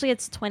like actually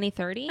it's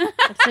 2030.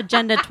 It's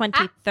Agenda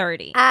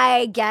 2030.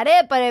 I get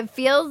it, but it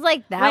feels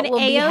like that When will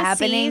be AOC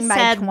happening by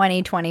said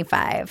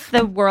 2025.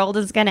 The world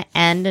is going to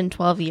end in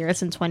 12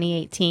 years in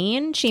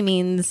 2018. She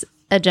means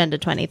Agenda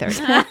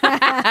 2030.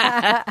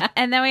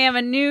 And then we have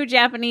a new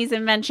Japanese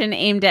invention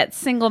aimed at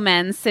single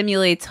men,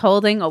 simulates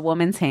holding a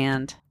woman's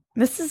hand.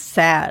 This is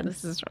sad.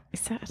 This is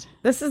really sad.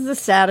 This is the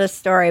saddest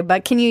story,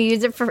 but can you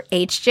use it for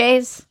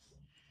HJs?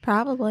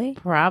 Probably.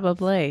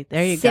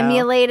 There you go.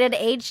 Simulated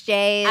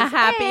HJs. A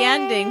happy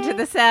ending to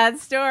the sad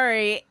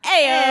story.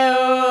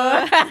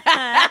 Ayo!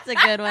 That's a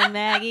good one,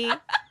 Maggie.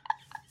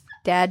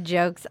 Dad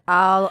jokes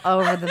all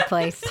over the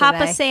place today.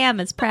 Papa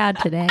Sam is proud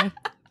today.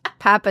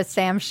 Papa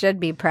Sam should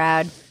be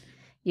proud.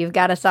 You've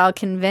got us all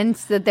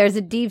convinced that there's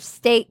a deep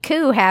state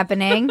coup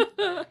happening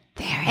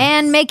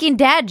and making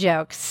dad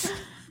jokes.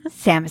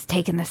 Sam has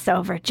taken this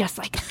over just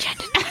like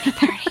Agenda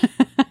 2030.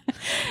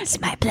 It's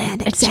my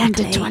plan.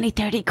 Agenda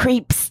 2030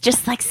 creeps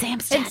just like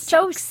Sam's dad. It's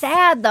so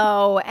sad,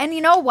 though. And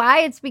you know why?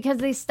 It's because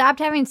they stopped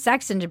having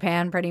sex in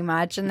Japan pretty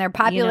much, and their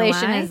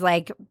population is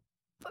like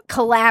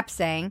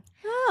collapsing.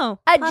 Oh,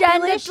 Agenda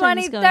population's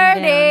 2030.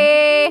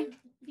 going down.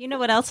 You know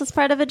what else is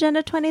part of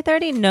Agenda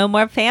 2030? No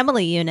more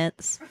family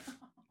units.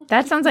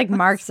 That sounds like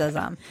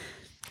Marxism.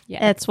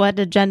 Yeah. It's what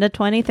Agenda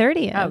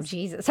 2030 is. Oh,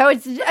 Jesus. So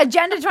it's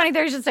Agenda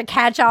 2030 is just a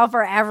catch-all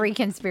for every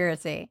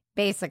conspiracy,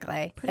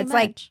 basically. Pretty it's much.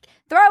 like,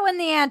 throw in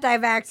the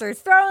anti-vaxxers,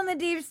 throw in the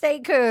deep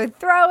state coup,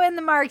 throw in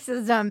the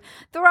Marxism,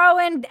 throw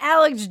in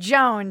Alex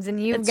Jones,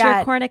 and you've It's got...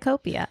 your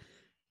cornucopia.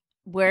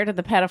 Where do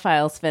the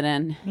pedophiles fit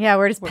in? Yeah,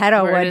 where does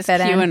Pedowood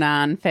fit in?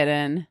 QAnon fit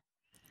in?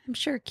 I'm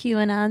sure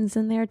QAnon's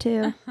in there,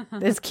 too.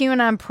 Is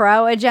QAnon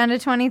pro Agenda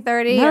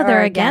 2030? No, or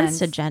they're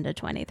against Agenda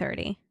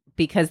 2030.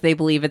 Because they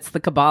believe it's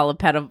the cabal of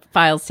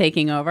pedophiles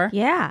taking over?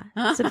 Yeah,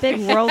 it's a big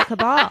world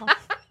cabal.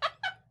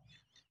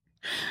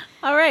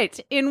 All right,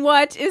 in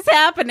what is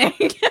happening?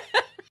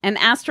 An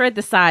asteroid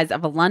the size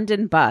of a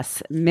London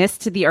bus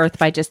missed the Earth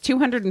by just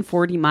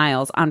 240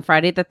 miles on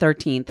Friday the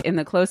 13th in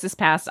the closest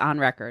past on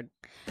record.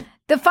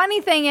 The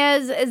funny thing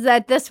is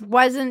that this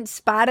wasn't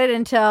spotted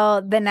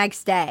until the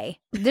next day.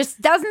 This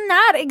does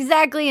not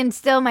exactly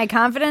instill my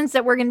confidence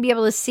that we're going to be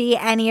able to see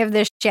any of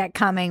this shit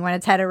coming when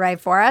it's headed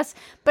right for us.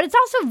 But it's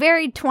also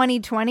very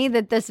 2020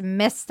 that this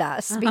missed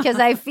us, because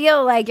I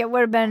feel like it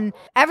would have been,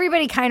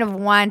 everybody kind of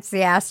wants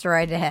the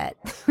asteroid to hit.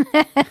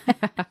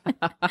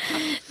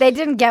 They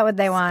didn't get what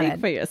they wanted.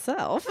 Speak for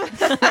yourself.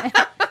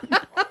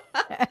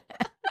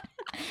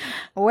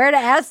 Where do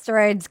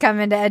asteroids come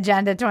into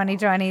Agenda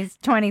 2020's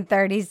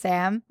 2030,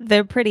 Sam?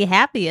 They're pretty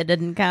happy it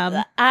didn't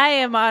come. I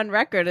am on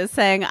record as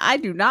saying I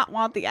do not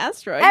want the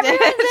asteroid.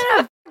 Everyone's in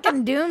a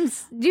fucking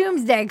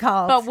doomsday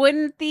cult. But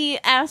wouldn't the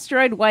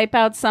asteroid wipe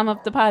out some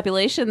of the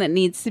population that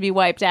needs to be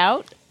wiped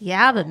out?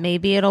 Yeah, but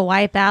maybe it'll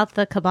wipe out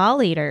the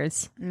cabal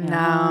eaters.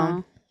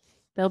 No.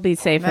 They'll be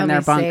safe in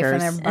their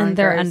bunkers. And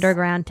their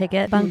underground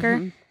ticket bunker.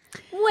 Mm-hmm.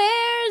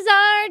 Where's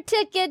our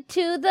ticket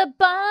to the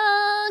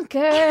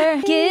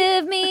bunker?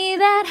 Give me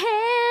that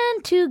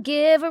hand to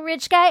give a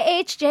rich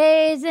guy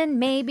HJs, and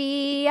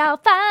maybe I'll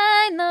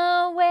find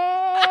the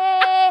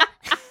way.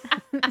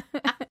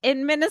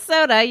 In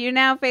Minnesota, you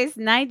now face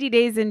 90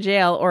 days in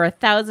jail or a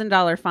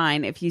 $1,000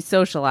 fine if you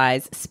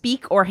socialize,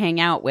 speak, or hang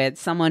out with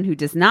someone who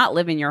does not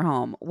live in your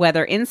home,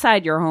 whether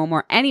inside your home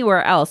or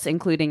anywhere else,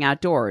 including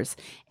outdoors.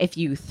 If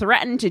you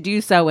threaten to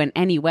do so in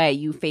any way,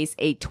 you face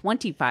a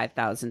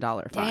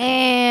 $25,000 fine.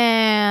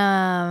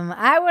 Damn.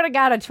 I would have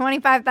got a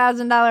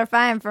 $25,000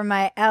 fine for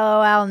my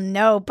LOL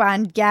nope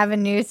on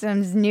Gavin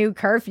Newsom's new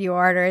curfew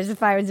orders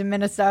if I was in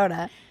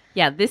Minnesota.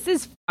 Yeah, this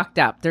is fucked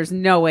up. There's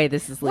no way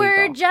this is legal.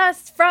 We're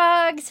just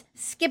frogs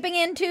skipping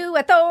into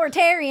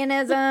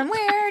authoritarianism.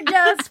 We're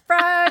just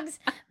frogs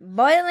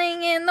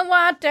boiling in the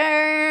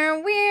water.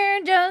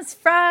 We're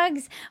just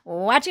frogs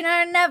watching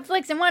our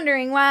Netflix and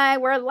wondering why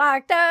we're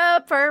locked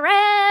up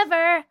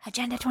forever.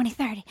 Agenda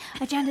 2030.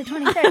 Agenda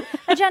 2030.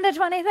 Agenda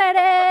 2030.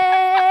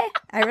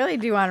 I really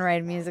do want to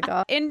write a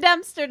musical. In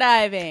dumpster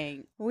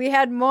diving. We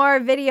had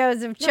more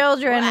videos of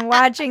children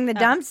watching the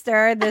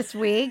dumpster this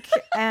week.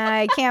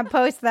 I can't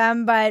post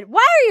them, but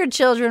why are your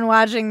children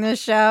watching this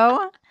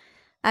show?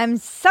 I'm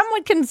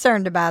somewhat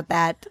concerned about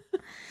that.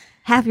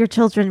 Have your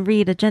children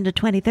read Agenda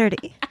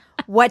 2030.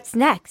 What's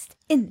next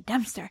in the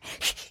dumpster?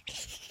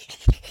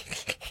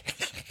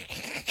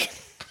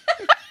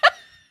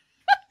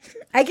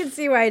 I can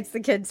see why it's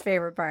the kids'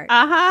 favorite part.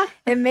 Uh-huh.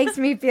 It makes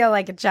me feel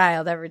like a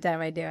child every time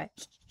I do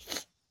it.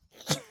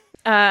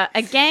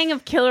 A gang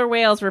of killer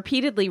whales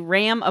repeatedly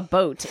ram a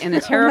boat in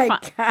a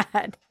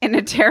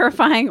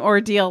terrifying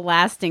ordeal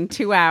lasting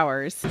 2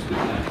 hours.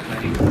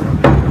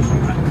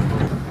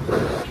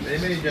 They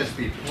may just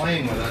be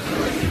playing with us,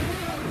 but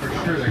for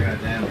sure they're going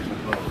to damage the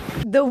boat.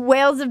 The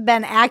whales have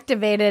been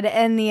activated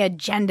in the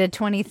Agenda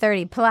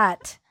 2030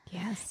 plot.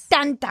 Yes.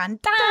 Dun, dun,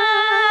 dun!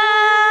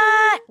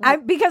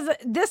 Because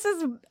this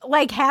is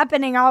like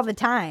happening all the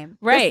time.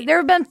 Right. There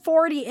have been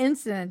 40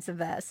 incidents of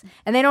this,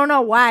 and they don't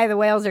know why the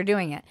whales are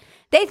doing it.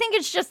 They think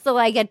it's just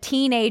like a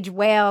teenage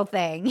whale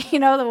thing. You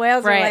know, the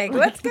whales are like,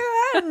 let's go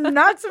out and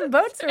knock some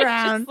boats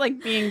around. Just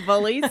like being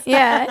bullies.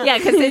 Yeah. Yeah,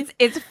 because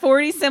it's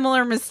 40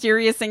 similar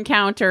mysterious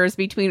encounters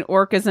between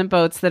orcas and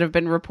boats that have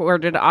been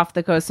reported off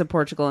the coast of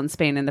Portugal and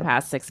Spain in the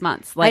past 6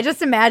 months. I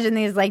just imagine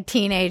these like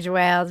teenage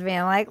whales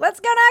being like, let's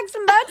go knock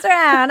some boats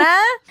around,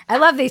 huh? I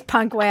love these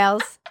punk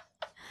whales.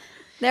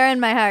 They're in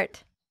my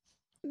heart.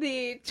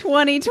 The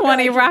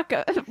 2020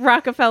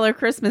 Rockefeller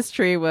Christmas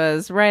tree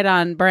was right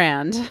on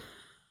brand.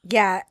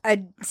 Yeah, a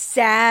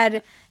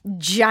sad,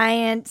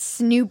 giant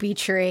Snoopy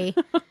tree.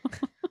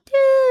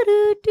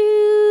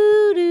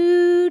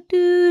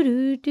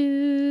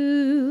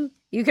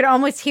 You could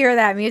almost hear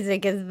that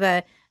music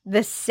as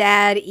the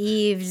sad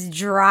eaves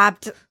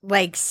dropped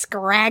like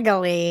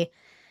scraggly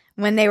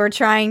when they were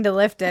trying to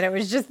lift it. It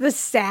was just the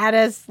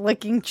saddest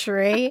looking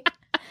tree.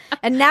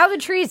 And now the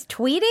tree is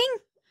tweeting?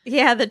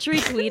 Yeah, the tree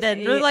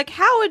tweeted. They're like,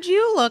 how would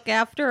you look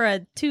after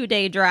a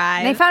 2-day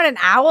drive? And they found an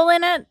owl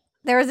in it.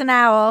 There was an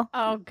owl.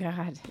 Oh,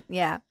 God.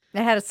 Yeah.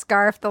 It had a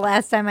scarf the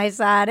last time I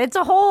saw it. It's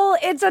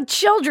a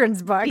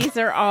children's book. These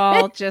are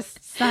all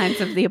just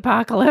signs of the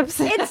apocalypse.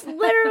 It's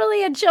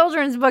literally a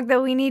children's book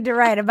that we need to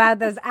write about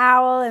this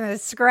owl and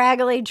this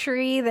scraggly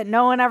tree that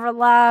no one ever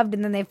loved.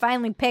 And then they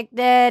finally picked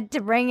it to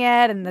bring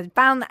it and they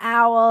found the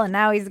owl and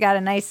now he's got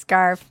a nice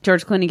scarf.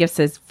 George Clooney gives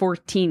his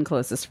 14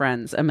 closest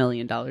friends $1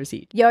 million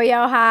each.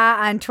 Yo-Yo Ha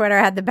on Twitter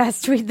had the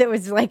best tweet that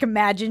was like,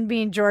 imagine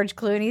being George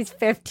Clooney's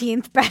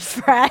 15th best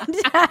friend.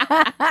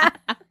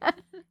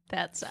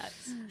 That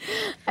sucks.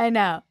 I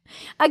know.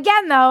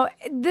 Again, though,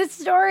 this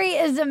story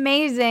is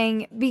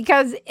amazing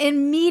because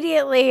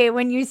immediately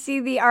when you see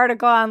the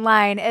article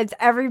online, it's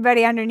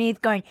everybody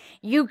underneath going,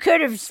 you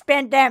could have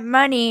spent that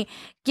money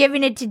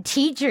giving it to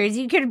teachers.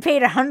 You could have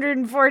paid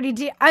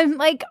 140. I'm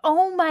like,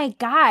 oh my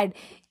God.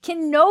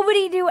 Can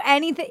nobody do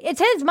anything?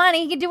 It's his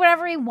money. He can do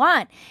whatever he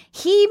wants.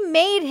 He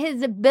made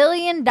his $1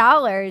 billion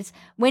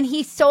when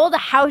he sold a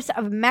house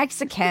of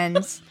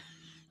Mexicans.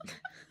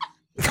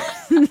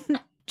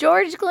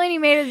 George Clooney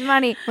made his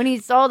money when he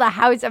sold a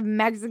house of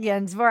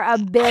Mexicans for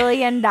 $1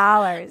 billion.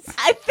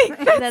 I think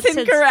that's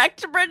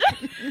incorrect,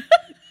 Bridget.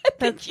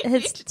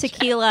 His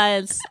tequila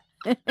is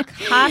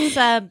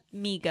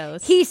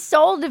Casamigos. He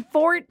sold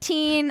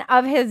 14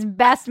 of his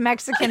best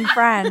Mexican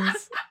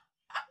friends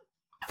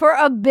for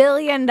 $1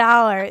 billion.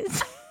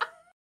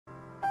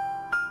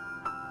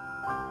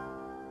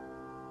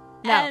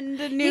 And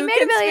a new made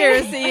 $1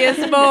 million. conspiracy is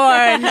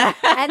born.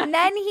 And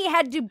then he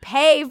had to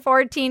pay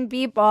 14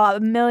 people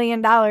 $1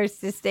 million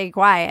to stay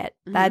quiet.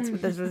 That's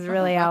what this was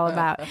really all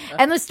about.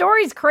 And the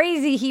story's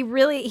crazy. He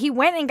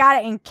went and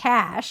got it in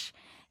cash.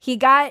 He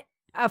got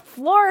a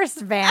florist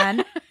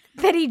van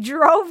that he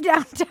drove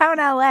downtown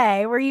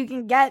LA where you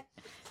can get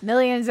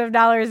millions of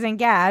dollars in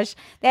cash.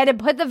 They had to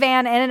put the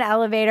van in an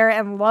elevator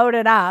and load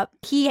it up.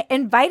 He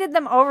invited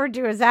them over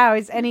to his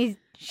house and he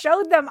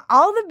showed them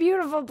all the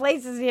beautiful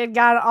places he had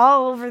gone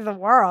all over the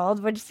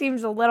world, which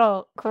seems a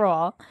little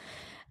cruel.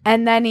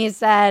 And then he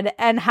said,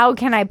 and how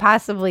can I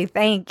possibly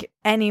thank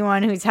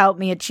anyone who's helped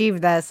me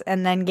achieve this?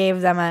 And then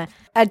gave them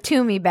a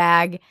Toomey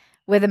bag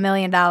with $1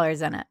 million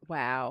in it.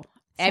 Wow.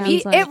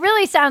 It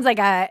really sounds like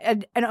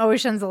an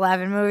Ocean's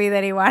 11 movie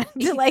that he wanted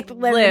to live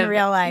in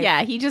real life.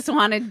 Yeah, he just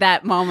wanted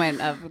that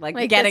moment of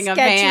like getting a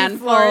sketchy van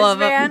full florist of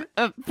van.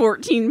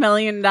 $14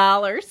 million.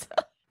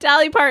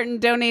 Dolly Parton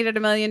donated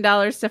 $1 million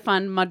to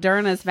fund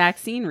Moderna's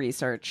vaccine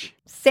research.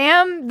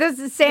 This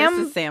is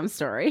Sam's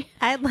story.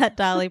 I'd let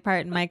Dolly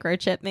Parton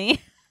microchip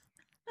me.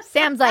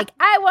 Sam's like,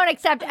 I won't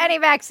accept any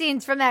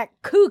vaccines from that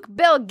kook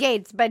Bill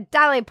Gates, but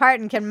Dolly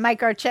Parton can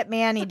microchip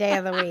me any day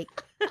of the week.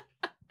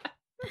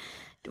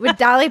 Would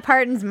Dolly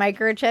Parton's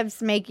microchips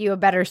make you a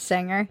better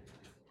singer?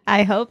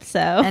 I hope so.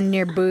 And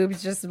your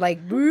boobs just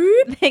like,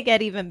 boop. They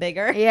get even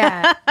bigger.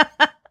 Yeah.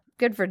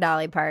 Good for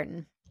Dolly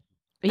Parton.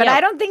 But Yeah.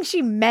 I don't think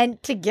she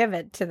meant to give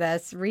it to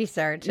this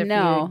research if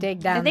you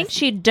dig down. I think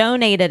she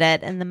donated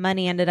it and the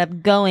money ended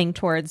up going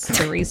towards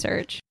the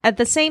research. At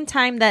the same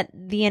time that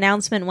the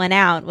announcement went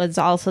out was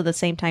also the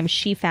same time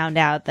she found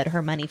out that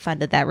her money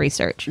funded that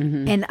research.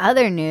 Mm-hmm. In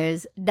other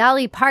news,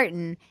 Dolly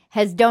Parton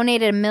has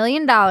donated $1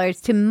 million to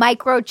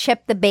microchip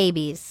the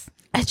babies.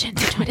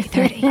 Agenda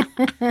 2030.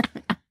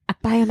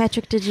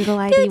 Biometric digital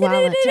ID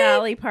wallet.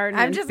 Dolly Parton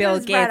I'm and just Bill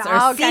gonna spread Gates all are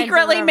kinds of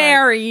secretly rumors.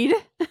 married.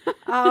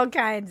 All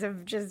kinds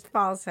of just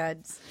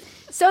falsehoods.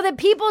 So that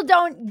people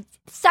don't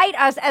cite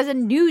us as a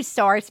news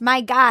source.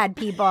 My God,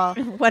 people.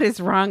 What is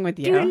wrong with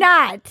you? Do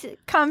not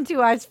come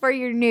to us for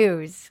your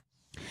news.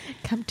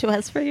 Come to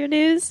us for your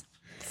news.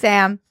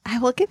 Sam. I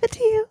will give it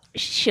to you.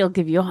 She'll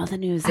give you all the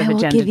news I of will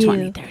Agenda give you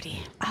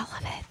 2030. all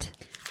of it.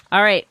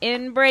 All right,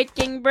 in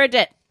Breaking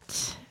Bridget.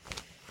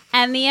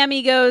 And the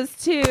Emmy goes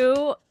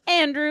to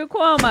Andrew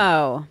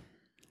Cuomo.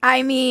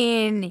 I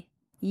mean,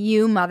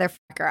 you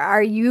motherfucker.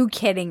 Are you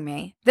kidding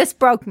me? This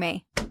broke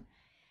me.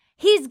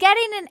 He's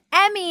getting an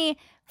Emmy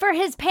for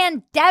his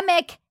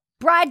pandemic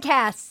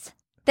broadcasts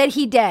that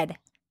he did.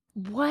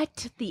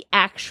 What the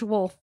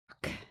actual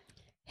fuck?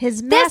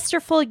 His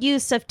masterful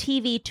use of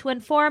TV to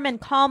inform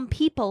and calm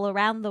people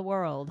around the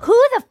world. Who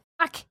the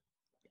fuck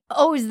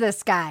owes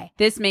this guy?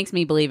 This makes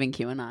me believe in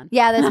QAnon.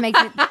 Yeah, this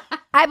makes me...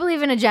 I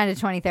believe in Agenda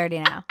 2030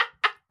 now.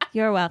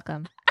 You're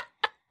welcome.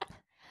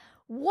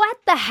 What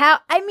the hell?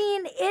 I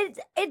mean,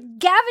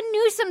 Gavin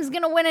Newsom's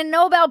going to win a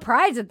Nobel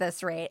Prize at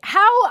this rate.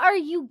 How are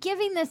you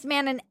giving this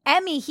man an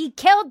Emmy? He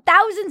killed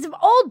thousands of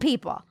old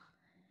people.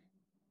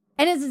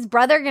 And is his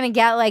brother going to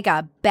get like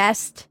a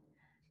best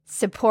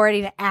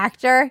supporting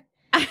actor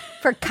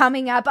for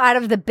coming up out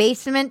of the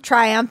basement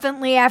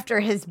triumphantly after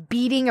his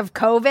beating of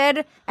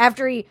COVID,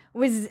 after he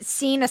was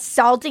seen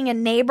assaulting a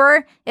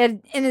neighbor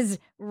in his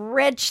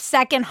rich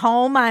second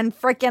home on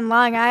frickin'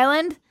 Long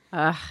Island?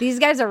 Ugh. These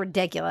guys are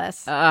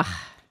ridiculous. Ugh.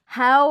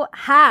 How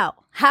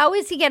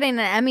is he getting an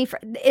Emmy for?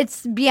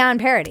 It's beyond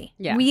parody.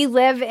 Yeah. We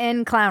live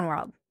in clown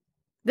world.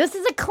 This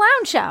is a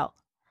clown show.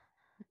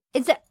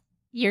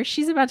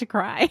 She's about to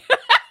cry.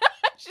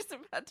 She's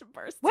about to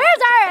burst. Where's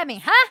our Emmy,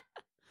 huh?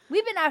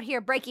 We've been out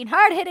here breaking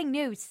hard-hitting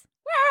news.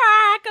 Where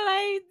are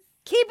accolades?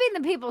 Keeping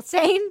the people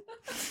sane.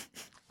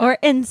 Or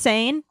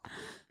insane.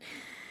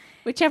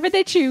 Whichever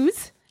they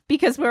choose,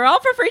 because we're all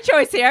for free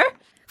choice here.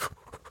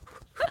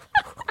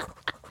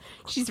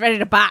 She's ready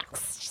to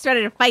box. She's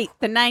ready to fight.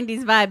 The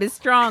 90s vibe is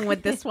strong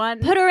with this one.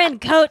 Put her in,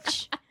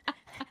 coach.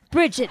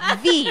 Bridget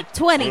V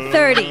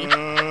 2030.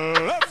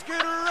 Let's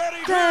get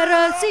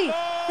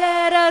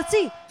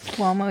ready.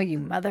 Cuomo, you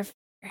motherfucker.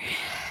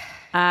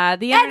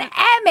 An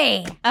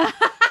Emmy.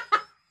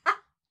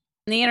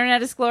 The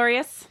internet is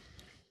glorious.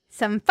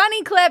 Some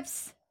funny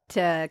clips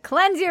to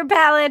cleanse your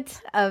palate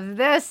of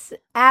this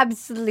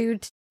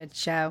absolute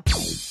show.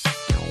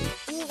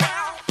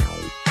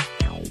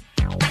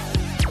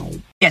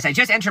 Yes, I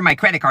just entered my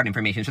credit card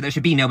information, so there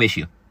should be no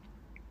issue.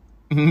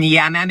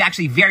 Yeah, I'm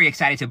actually very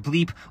excited to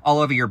bleep all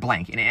over your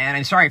blank, and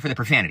I'm sorry for the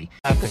profanity.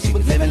 Don't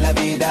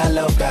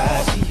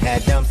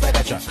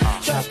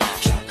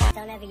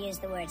ever use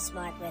the word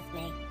smart with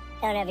me.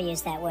 Don't ever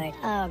use that word.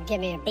 Oh,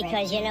 give me a break.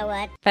 Because you know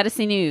what?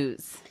 Fantasy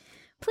News.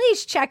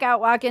 Please check out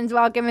Walk-Ins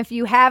Welcome if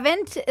you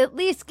haven't. At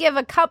least give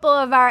a couple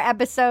of our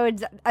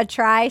episodes a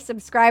try.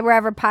 Subscribe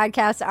wherever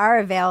podcasts are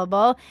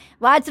available.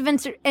 Lots of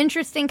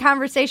interesting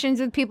conversations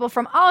with people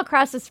from all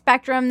across the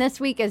spectrum. This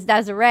week is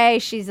Desiree.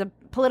 She's a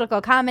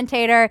political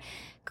commentator.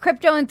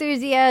 crypto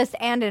enthusiast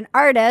and an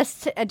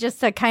artist,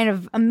 just a kind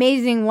of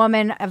amazing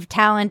woman of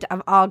talent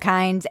of all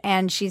kinds.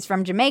 And she's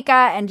from Jamaica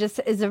and just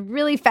is a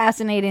really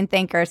fascinating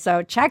thinker.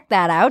 So check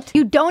that out.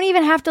 You don't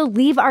even have to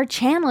leave our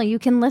channel. You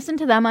can listen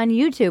to them on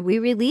YouTube. We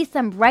release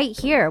them right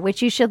here,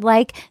 which you should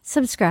like,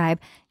 subscribe,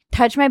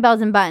 touch my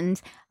bells and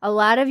buttons. A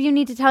lot of you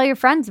need to tell your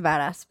friends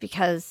about us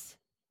because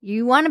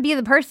you want to be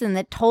the person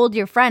that told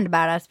your friend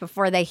about us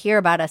before they hear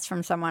about us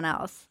from someone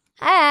else.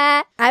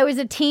 I was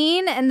a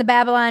teen in the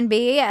Babylon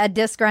Bee, a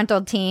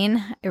disgruntled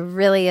teen. It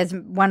really is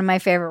one of my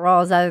favorite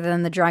roles other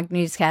than the drunk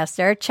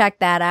newscaster. Check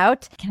that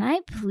out. Can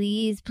I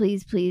please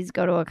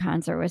go to a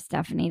concert with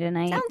Stephanie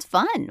tonight? Sounds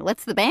fun.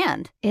 What's the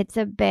band? It's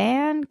a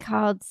band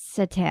called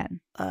Satan.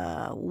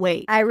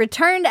 Wait. I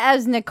returned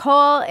as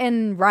Nicole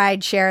in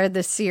Rideshare,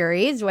 the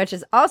series, which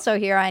is also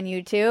here on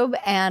YouTube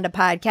and a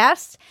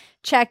podcast.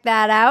 Check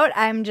that out.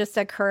 I'm just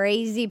a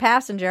crazy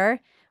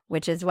passenger,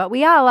 which is what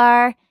we all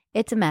are.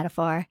 It's a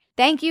metaphor.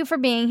 Thank you for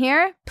being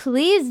here.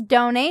 Please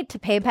donate to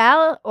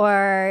PayPal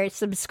or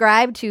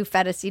subscribe to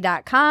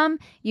Fetacy.com.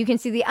 You can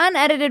see the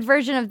unedited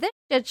version of this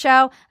shit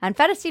show on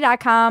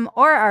Fetacy.com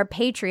or our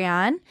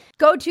Patreon.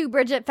 Go to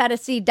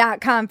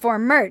BridgetFetacy.com for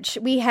merch.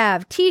 We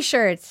have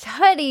t-shirts,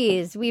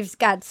 hoodies, we've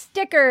got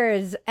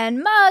stickers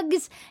and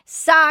mugs,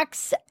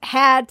 socks,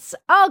 hats,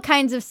 all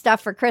kinds of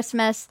stuff for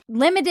Christmas.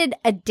 Limited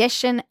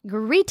edition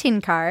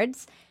greeting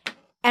cards.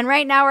 And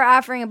right now we're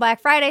offering a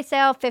Black Friday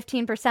sale,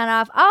 15%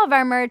 off all of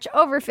our merch,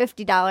 over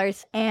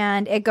 $50,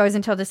 and it goes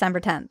until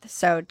December 10th.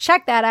 So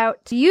check that out.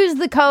 Use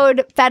the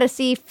code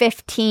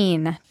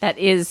FETACY15. That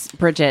is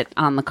Bridget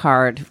on the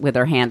card with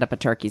her hand up a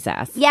turkey's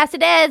ass. Yes,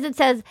 it is. It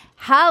says,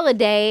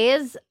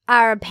 holidays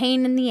are a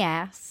pain in the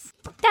ass.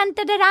 Dun,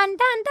 dun, dun, dun,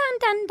 dun,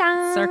 dun,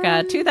 dun.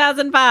 Circa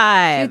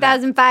 2005.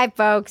 2005,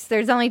 folks.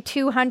 There's only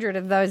 200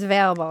 of those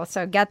available,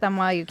 so get them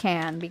while you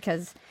can,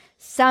 because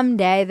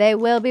someday they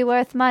will be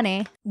worth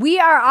money. We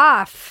are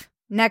off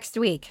next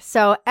week,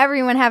 so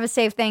everyone have a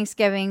safe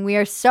Thanksgiving. We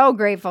are so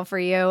grateful for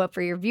you,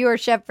 for your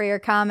viewership, for your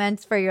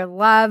comments, for your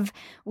love.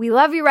 We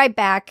love you right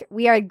back.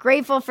 We are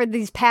grateful for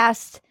these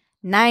past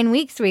 9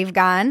 weeks we've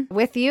gone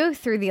with you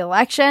through the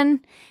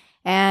election,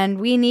 and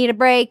we need a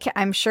break.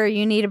 I'm sure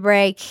you need a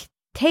break.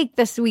 Take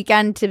this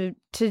weekend to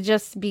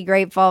just be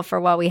grateful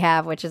for what we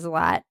have, which is a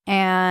lot,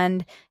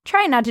 and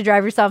try not to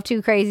drive yourself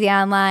too crazy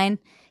online.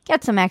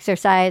 Get some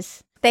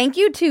exercise. Thank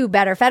you to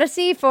Better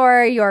Fetacy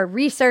for your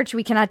research.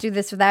 We cannot do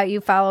this without you.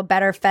 Follow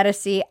Better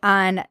Fetacy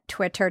on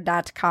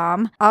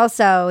Twitter.com.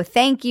 Also,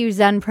 thank you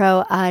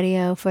ZenPro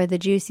Audio for the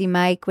juicy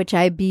mic, which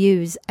I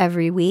abuse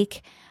every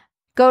week.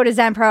 Go to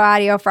ZenPro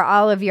Audio for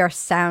all of your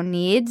sound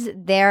needs.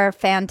 They're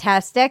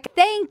fantastic.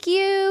 Thank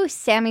you,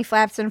 Sammy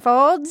Flaps and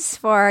Folds,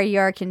 for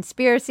your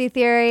conspiracy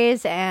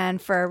theories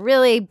and for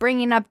really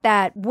bringing up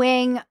that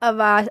wing of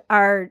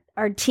our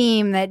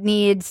team that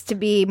needs to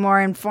be more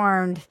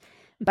informed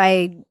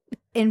by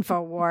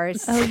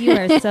InfoWars. Oh, you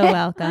are so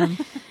welcome.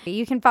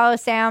 You can follow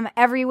Sam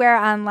everywhere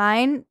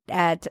online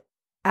at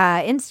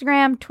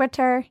Instagram,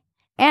 Twitter,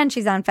 and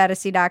she's on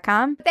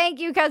Fetacy.com.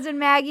 Thank you, Cousin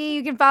Maggie.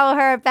 You can follow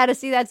her at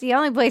Fetacy. That's the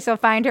only place you'll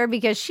find her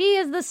because she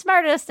is the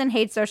smartest and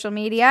hates social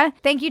media.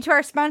 Thank you to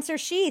our sponsor,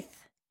 Sheath.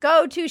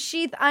 Go to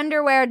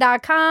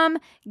sheathunderwear.com.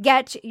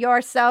 Get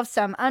yourself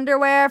some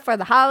underwear for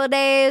the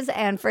holidays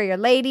and for your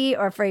lady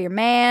or for your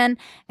man.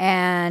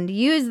 And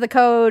use the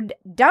code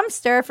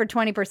DUMPSTER for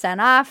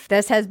 20% off.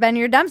 This has been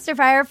your Dumpster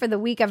Fire for the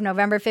week of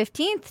November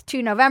 15th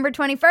to November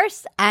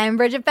 21st. I'm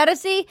Bridget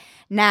Fetacy.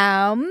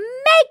 Now make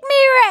me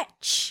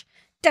rich!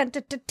 Dun,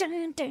 dun, dun, dun,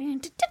 dun, dun,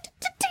 dun,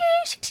 dun,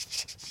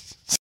 dun.